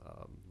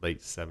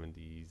late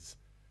 70s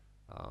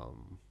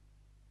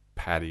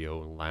patio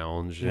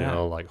lounge,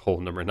 like hole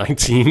number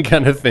 19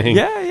 kind of thing.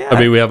 Yeah. I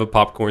mean, we have a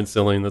popcorn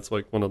ceiling that's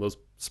like one of those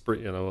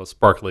a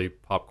sparkly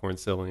popcorn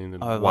ceiling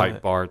and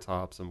white bar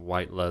tops and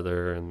white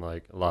leather and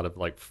like a lot of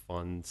like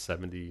fun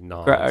 70s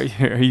nods.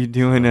 Are you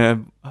doing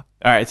all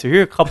right, so here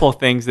are a couple of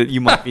things that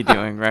you might be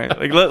doing, right?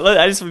 Like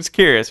I just was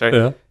curious, right?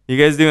 Yeah. You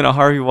guys doing a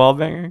Harvey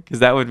Wallbanger? Because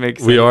that would make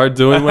sense. We are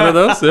doing one of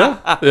those,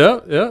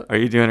 yeah. Are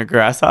you doing a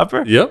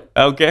grasshopper? Yep.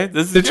 Okay.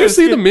 Did you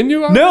see the menu?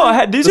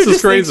 No, these are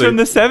just things from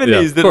the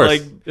 70s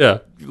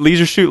that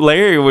Leisure Shoot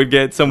Larry would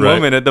get some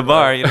woman at the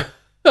bar.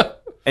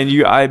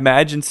 And I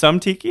imagine some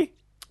tiki?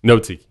 No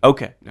tiki.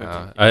 Okay.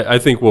 I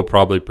think we'll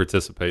probably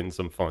participate in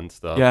some fun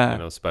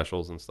stuff,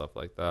 specials and stuff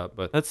like that.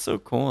 But that's so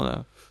cool,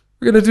 though.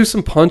 We're going to do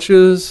some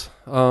punches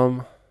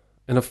in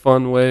a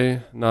fun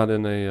way, not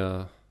in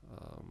a...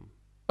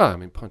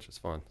 punch is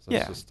fun. So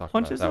let's just talk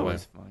punch about it is that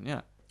always way. fun,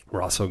 yeah.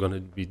 We're also going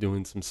to be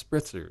doing some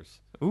spritzers.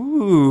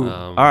 Ooh.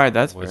 All right,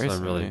 that's which very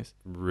I'm nice.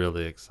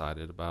 really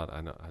excited about.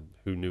 I know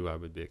who knew I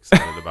would be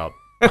excited about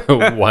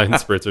wine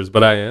spritzers,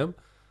 but I am.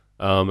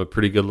 A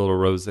pretty good little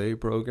rosé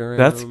program.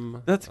 That's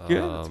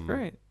good. That's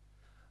great.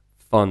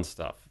 Fun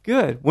stuff.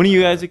 Good. When do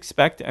you guys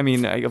expect? I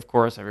mean, of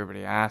course,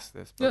 everybody asks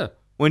this. But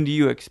when do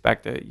you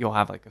expect that you'll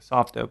have like a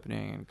soft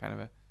opening and kind of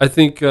a? I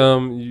think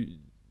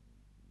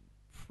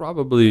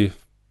probably a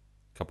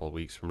couple of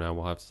weeks from now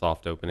we'll have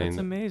soft opening. That's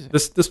amazing.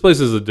 This place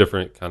is a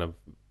different kind of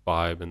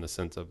vibe in the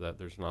sense of that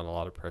there's not a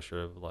lot of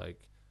pressure of like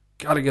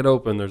gotta get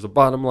open. There's a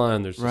bottom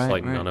line. There's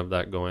just none of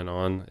that going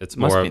on. It's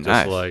more of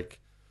just like,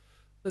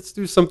 let's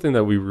do something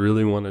that we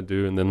really want to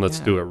do, and then let's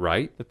do it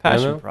right. The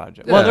passion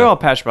project. Yeah. Well, they're all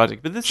passion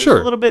projects, but this is a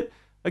little bit,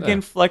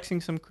 again,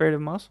 flexing some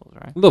creative muscles,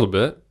 right? A little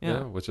bit,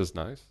 which is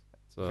nice.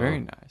 So, very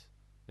nice.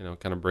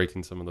 Kind of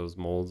breaking some of those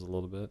molds a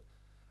little bit.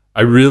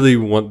 I really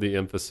want the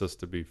emphasis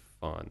to be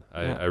fun.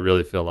 I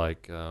really feel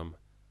like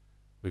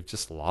we've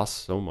just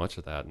lost so much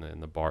of that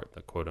in the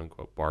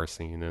quote-unquote bar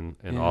scene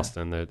in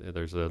Austin.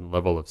 There's a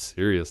level of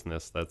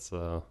seriousness that's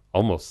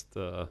almost...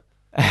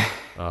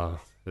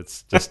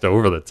 it's just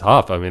over the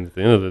top. I mean, at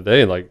the end of the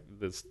day, like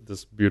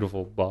this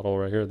beautiful bottle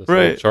right here, this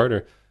little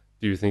charter.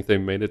 Do you think they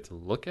made it to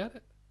look at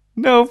it?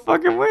 No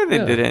fucking way they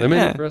didn't. They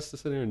made it for us to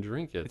sit here and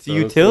drink it. It's a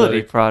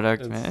utility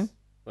product, man.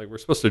 Like we're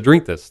supposed to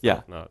drink this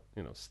stuff, not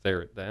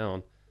stare it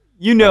down.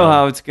 You know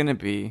how it's gonna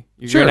be.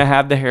 You're gonna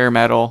have the hair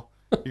metal.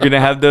 You're gonna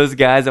have those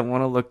guys that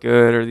want to look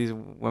good, or these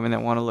women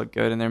that want to look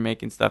good, and they're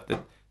making stuff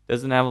that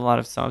doesn't have a lot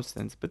of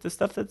substance. But the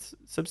stuff that's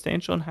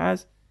substantial and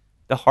has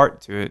the heart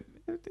to it,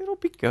 it'll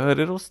be good.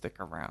 It'll stick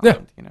around.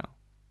 Yeah,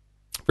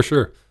 for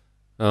sure.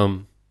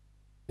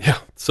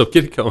 So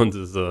Kitty Cohen's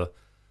is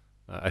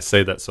I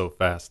say that so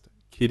fast.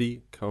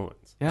 Kitty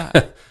Cohen's. Yeah,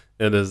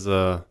 it is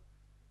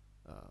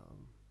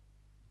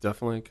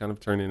definitely kind of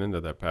turning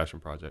into that passion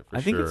project for sure.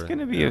 I think it's going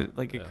to be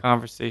a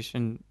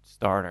conversation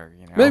starter.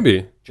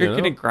 Maybe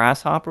drinking a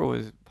grasshopper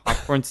with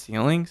popcorn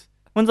ceilings.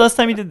 When's the last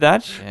time you did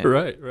that shit?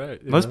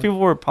 Right. Most people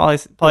wore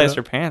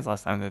polyester pants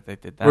last time that they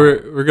did that.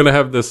 We're gonna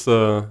have this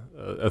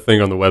a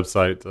thing on the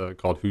website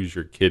called "Who's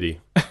Your Kitty,"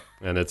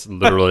 and it's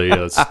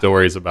literally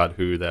stories about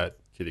who that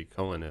Kitty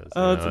Cohen is.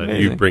 Oh, that's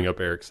amazing. You bring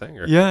up Eric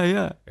Sanger.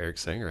 Yeah. Eric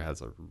Sanger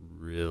has a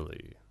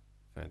really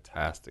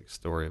fantastic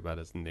story about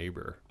his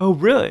neighbor. Oh,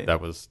 really? That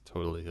was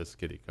totally his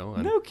Kitty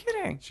Cohen. No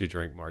kidding. She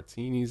drank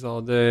martinis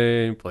all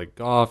day, played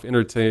golf,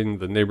 entertained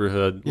the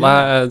neighborhood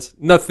lads.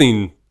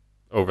 Nothing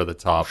over the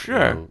top.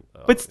 Sure.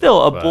 But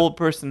still a bold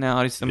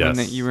personality, someone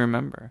that you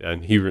remember. Yeah,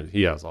 and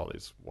he has all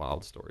these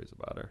wild stories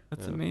about her.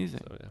 That's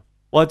amazing. So,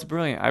 Well, it's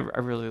brilliant.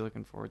 I'm really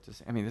looking forward to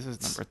I mean, this is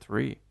number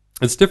 3.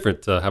 It's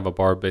different to have a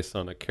bar based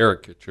on a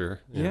caricature,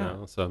 you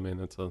know? So, I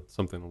mean, it's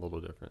something a little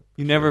different.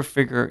 You never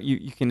figure,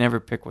 you can never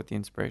pick what the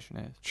inspiration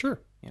is. Sure.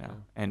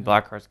 And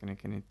Blackheart's going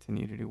to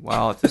continue to do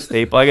well. It's a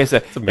staple. Like I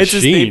said, it's a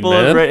machine,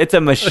 man. It's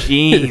a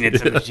machine.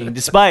 It's a machine.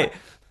 Despite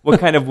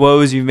what kind of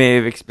woes you may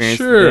have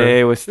experienced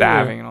today with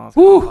stabbing and all this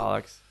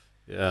alcoholics.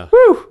 Yeah.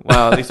 Woo!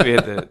 Well, at least we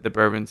had the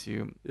bourbon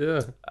to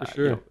for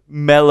sure.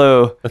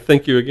 Mellow.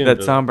 Thank you again.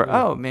 That somber.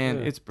 Yeah. Oh man,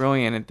 it's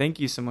brilliant, and thank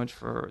you so much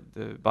for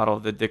the bottle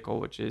of the Dickel,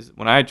 which is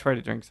when I tried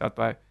to drink South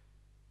by,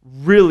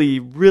 really,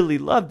 really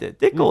loved it.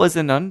 Dickel is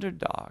an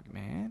underdog,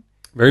 man.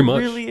 Very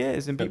much. It really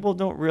is, and people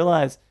don't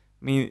realize.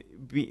 I mean,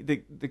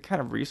 the kind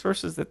of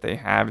resources that they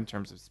have in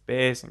terms of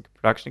space and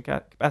production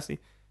capacity,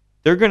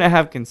 they're going to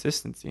have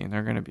consistency, and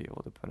they're going to be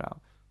able to put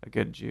out a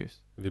good juice.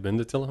 Have you been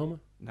to Tullahoma?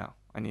 No,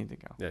 I need to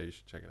go. Yeah, you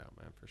should check it out,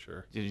 man, for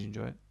sure. Did you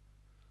enjoy it?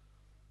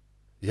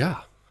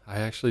 Yeah, I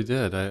actually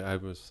did. I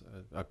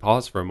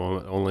paused for a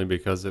moment only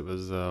because it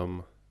was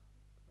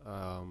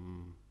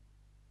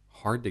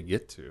hard to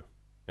get to.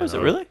 Was it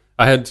really?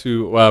 I had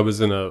to. Well, I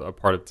was in a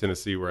part of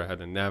Tennessee where I had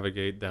to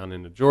navigate down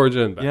into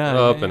Georgia and back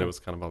up, and it was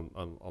kind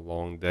of a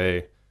long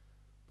day,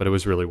 but it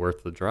was really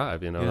worth the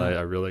drive.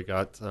 I really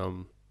got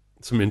some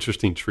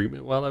interesting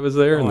treatment while I was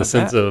there, in the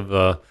sense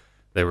of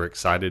they were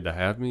excited to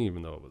have me,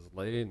 even though it was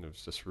late, and it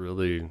was just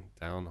really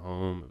down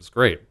home. It was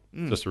great.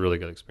 Just a really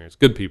good experience.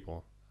 Good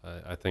people.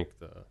 I think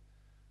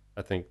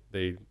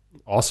they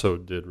also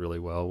did really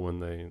well when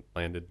they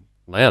landed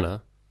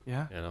Atlanta.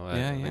 Yeah.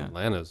 I think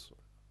Atlanta's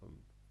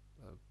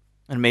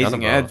an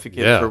amazing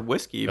advocate for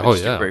whiskey, but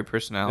she's a great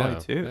personality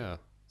too. Yeah.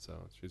 So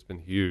she's been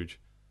huge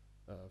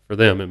for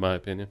them, in my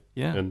opinion.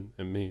 Yeah.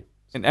 And me.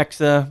 An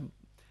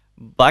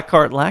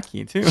Blackheart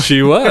lackey too.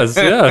 She was,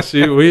 yeah.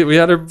 We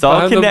had her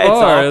behind the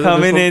bar. It's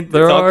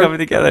all coming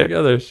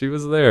together. She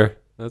was there.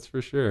 That's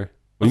for sure.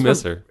 We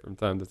miss her from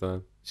time to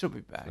time. She'll be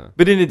back,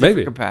 but in a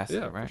different capacity,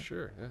 right? For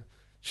sure. Yeah.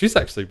 She's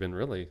actually been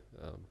really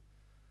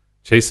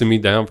chasing me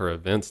down for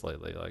events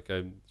lately.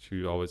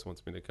 She always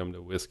wants me to come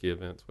to whiskey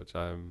events, which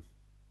I'm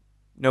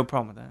no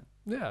problem with that.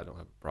 Yeah, I don't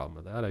have a problem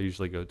with that. I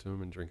usually go to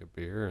them and drink a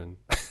beer and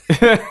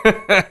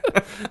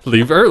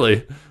leave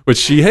early, which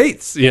she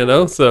hates.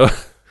 So.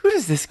 Who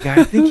does this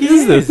guy think he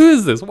is? Who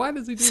is this? Why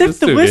does he do this to me?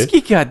 Sip the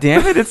whiskey,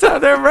 goddammit. It's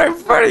out there right in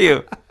front of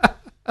you.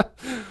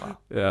 Wow.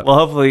 Yeah. Well,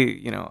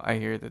 hopefully, I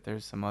hear that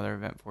there's some other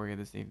event for you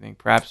this evening.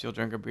 Perhaps you'll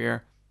drink a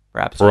beer.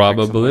 Perhaps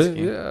probably. Drink some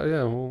whiskey.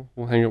 Yeah.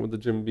 We'll hang out with the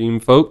Jim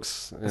Beam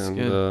folks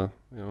and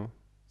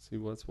see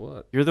what's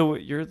what. You're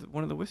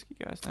one of the whiskey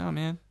guys now,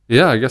 man.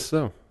 Yeah, I guess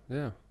so.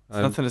 Yeah. It's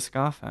nothing to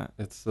scoff at.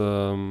 It's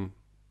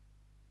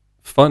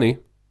funny.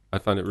 I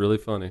find it really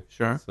funny.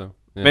 Sure. So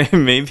yeah.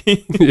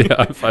 Maybe. Yeah,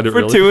 I find it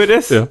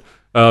fortuitous. Really,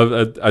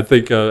 yeah. I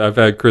think I've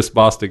had Chris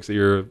Bostic's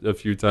ear a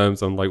few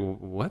times. I'm like,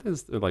 what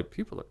is? Like,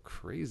 people are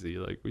crazy.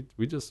 Like,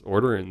 we just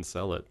order it and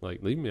sell it.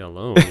 Like, leave me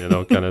alone,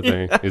 kind of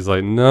thing. He's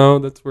like, no,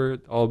 that's where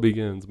it all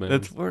begins, man.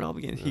 That's where it all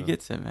begins. He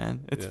gets it,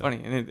 man. It's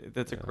funny, and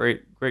that's a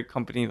great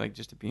company, like,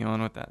 just to be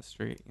on with that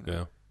street.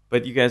 Yeah.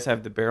 But you guys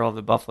have the Barrel of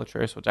the Buffalo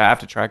Trace, which I have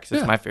to try because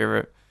it's my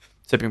favorite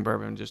sipping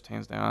bourbon, just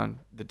hands down.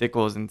 The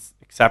Dickel is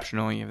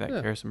exceptional. You have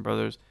that Garrison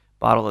Brothers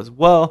bottle as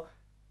well.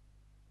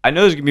 I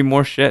know there's gonna be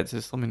more shit, so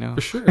just let me know.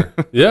 For sure.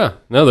 Yeah.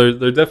 No,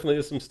 there definitely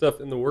is some stuff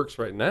in the works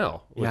right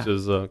now, which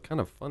is kind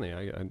of funny.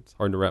 It's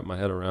hard to wrap my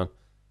head around.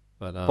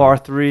 But Bar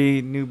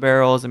 3, new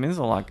barrels. I mean, there's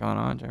a lot going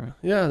on, Jeremy.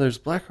 Yeah, there's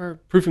Blackheart,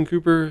 Proof and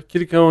Cooper,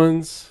 Kitty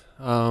Cohen's.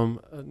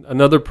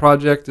 Another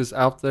project is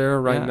out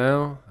there right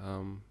now.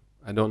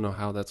 I don't know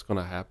how that's going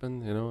to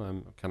happen.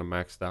 I'm kind of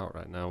maxed out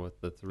right now with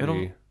the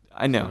 3.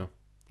 I know.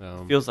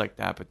 It feels like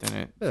that, but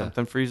then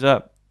something frees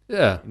up.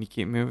 Yeah. And you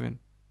keep moving.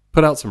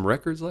 put out some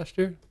records last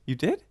year. You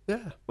did?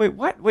 Yeah. Wait,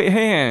 what? Wait,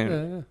 hang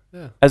on.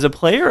 Yeah. As a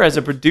player, as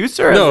a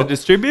producer, no, as a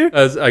distributor?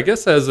 As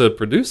a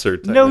producer,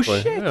 technically. No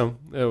shit. Yeah.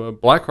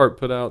 Blackheart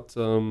put out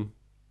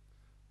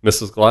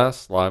Mrs.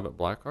 Glass live at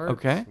Blackheart.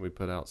 Okay. We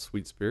put out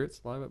Sweet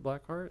Spirits live at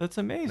Blackheart. That's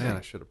amazing. Man,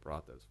 I should have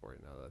brought those for you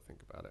now that I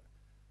think about it.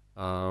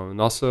 And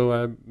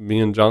also, me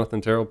and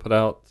Jonathan Terrell put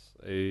out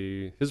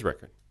his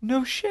record.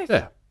 No shit.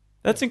 Yeah.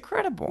 That's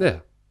incredible. Yeah.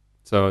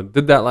 So I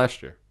did that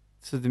last year.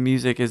 So the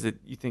music,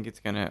 you think it's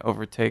going to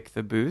overtake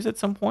the booze at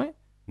some point?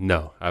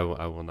 No, I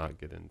will not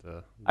get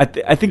into I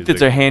think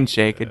that's a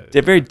handshake,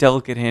 a very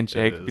delicate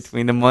handshake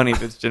between the money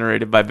that's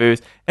generated by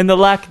booze and the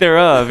lack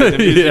thereof in the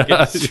music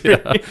industry.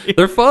 Yeah.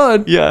 They're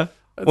fun. Yeah.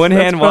 One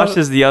hand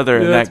washes the other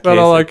in that case. That's about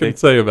all I can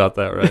say about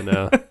that right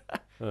now.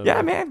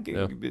 Yeah, man.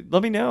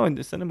 Let me know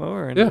and send them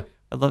over. And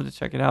I'd love to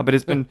check it out. But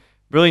it's been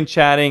brilliant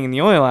chatting. And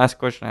the only last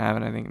question I have,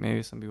 and I think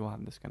maybe some people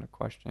have this kind of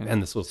question.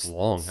 And this was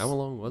long. How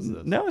long was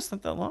this? No, it's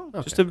not that long.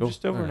 Okay,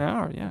 just over an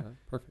hour. Yeah.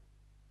 Perfect.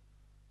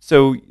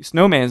 So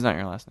Snowman's not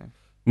your last name?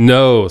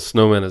 No,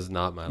 Snowman is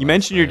not my last name. You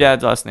mentioned your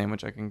dad's last name,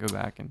 which I can go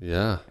back and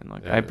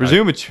look. I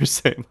presume it's your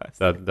same last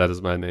name. That is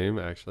my name,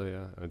 actually.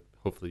 Yeah.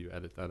 Hopefully you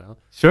edit that out.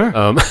 Sure.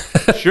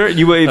 Sure.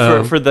 You wait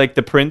for like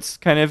the Prince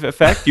kind of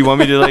effect? You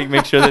want me to like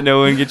make sure that no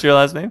one gets your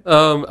last name?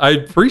 I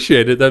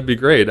appreciate it. That'd be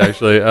great,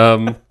 actually.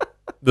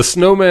 The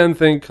Snowman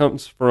thing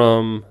comes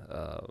from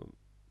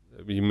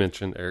you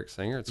mentioned Eric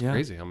Singer. It's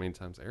crazy how many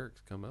times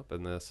Eric's come up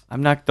in this.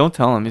 Don't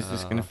tell him. He's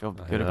just gonna feel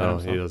good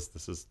about himself.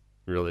 This is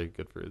really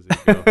good for his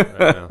ego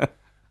right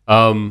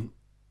now.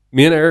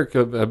 Me and Eric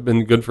have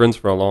been good friends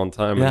for a long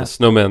time. Yeah. And the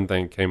Snowman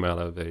thing came out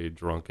of a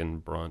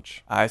drunken brunch.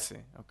 I see.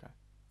 Okay.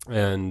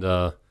 And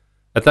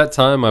at that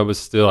time, I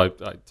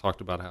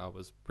talked about how I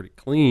was pretty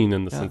clean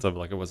in the sense of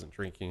like I wasn't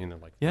drinking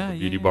and like the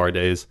beauty bar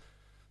days.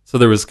 So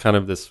there was kind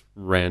of this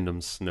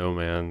random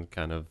Snowman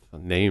kind of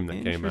name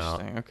that came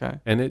out. Okay.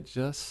 And it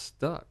just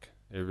stuck.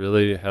 It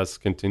really has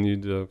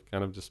continued to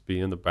kind of just be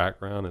in the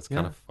background. It's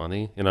kind of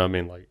funny. You know what I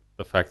mean? Like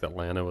the fact that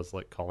Lana was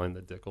like calling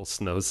the Dickel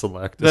Snow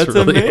Select is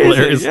really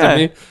hilarious to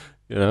me.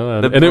 You know,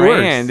 and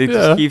brand, it works.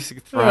 It just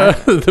keeps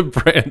thriving. The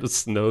brand of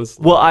Snow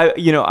Select.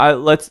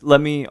 Well,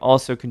 let me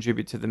also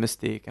contribute to the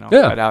mystique, and I'll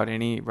cut out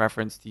any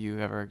reference to you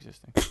ever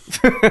existing.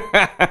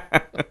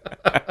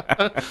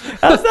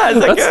 How's that?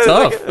 That's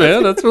tough,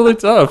 man. That's really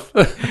tough.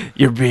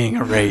 You're being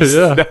erased.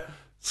 Yeah.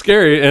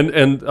 Scary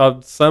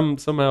and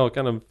somehow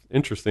kind of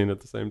interesting at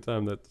the same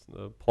time. That's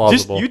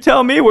plausible. Just you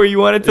tell me where you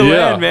want it to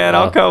land, man.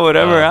 I'll cut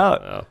whatever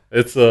out.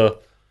 It's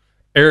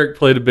Eric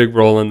played a big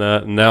role in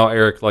that, and now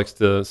Eric likes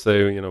to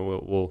say, you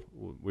know,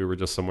 we were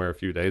just somewhere a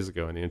few days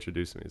ago, and he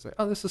introduced me. He's like,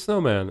 "Oh, this is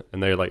Snowman,"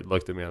 and they like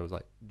looked at me. I was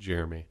like,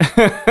 "Jeremy,"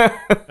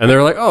 and they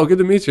were like, "Oh, good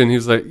to meet you." And he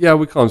was like, "Yeah,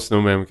 we call him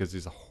Snowman because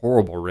he's a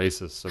horrible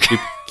racist. So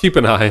keep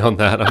an eye on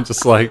that." I'm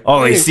just like,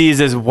 all he sees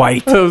is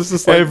white. I was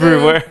just like,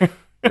 everywhere.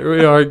 Here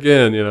we are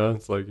again. You know,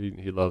 it's like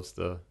he loves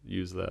to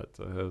use that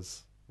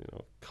as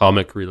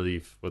comic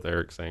relief with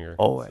Eric Singer.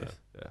 Always,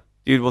 so,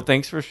 dude. Well,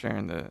 thanks for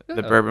sharing the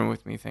bourbon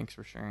with me. Thanks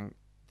for sharing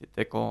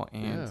Dickel,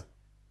 and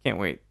can't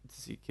wait to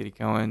see Kitty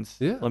Cohen's.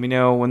 Let me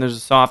know when there's a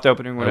soft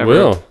opening, whatever. I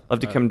will. Love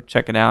to come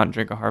check it out and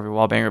drink a Harvey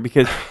Wallbanger,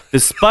 because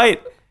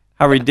despite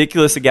how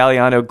ridiculous a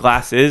Galliano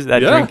glass is, that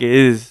drink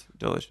is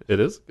delicious.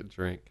 It is a good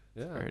drink.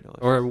 Yeah. Very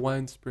delicious. Or a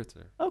wine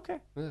spritzer. Okay.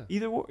 Yeah.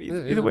 Either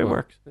way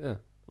works. Yeah.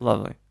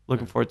 Lovely.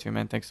 Looking forward to it,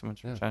 man. Thanks so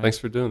much for chatting. Thanks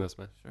for doing this,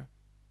 man. Sure.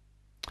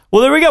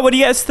 Well, there we go. What do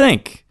you guys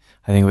think?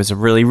 I think it was a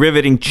really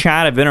riveting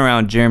chat. I've been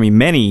around Jeremy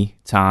many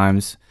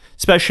times,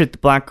 especially at the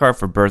Blackheart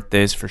for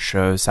birthdays, for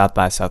shows, South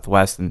by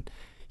Southwest, and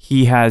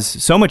he has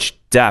so much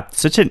depth,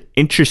 such an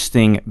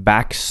interesting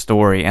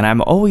backstory, and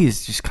I'm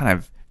always just kind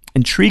of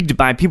intrigued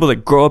by people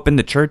that grow up in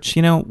the church.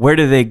 You know, where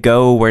do they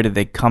go? Where did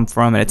they come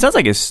from? And it sounds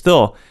like it's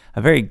still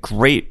a very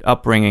great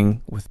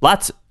upbringing with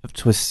lots of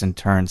twists and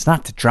turns,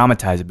 not to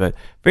dramatize it, but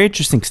very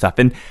interesting stuff.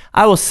 And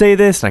I will say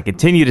this, and I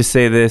continue to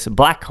say this,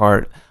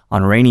 Blackheart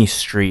on Rainey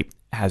Street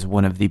has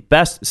one of the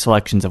best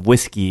selections of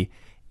whiskey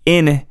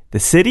in the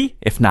city,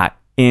 if not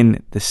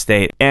in the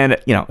state. And,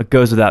 it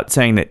goes without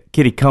saying that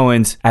Kitty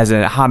Cohen's, as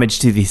a homage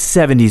to the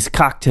 70s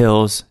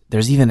cocktails,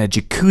 there's even a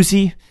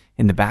jacuzzi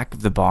in the back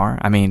of the bar.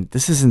 I mean,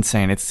 this is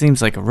insane. It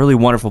seems like a really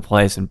wonderful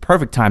place and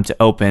perfect time to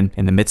open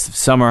in the midst of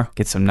summer,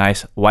 get some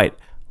nice white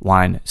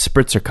wine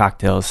spritzer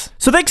cocktails.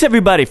 So thanks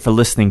everybody for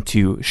listening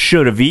to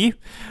Show to V.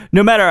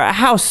 No matter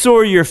how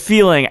sore you're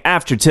feeling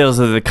after Tales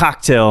of the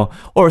Cocktail,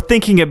 or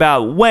thinking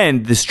about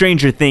when the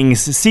Stranger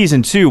Things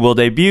Season 2 will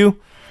debut,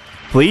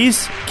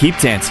 please keep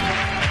dancing.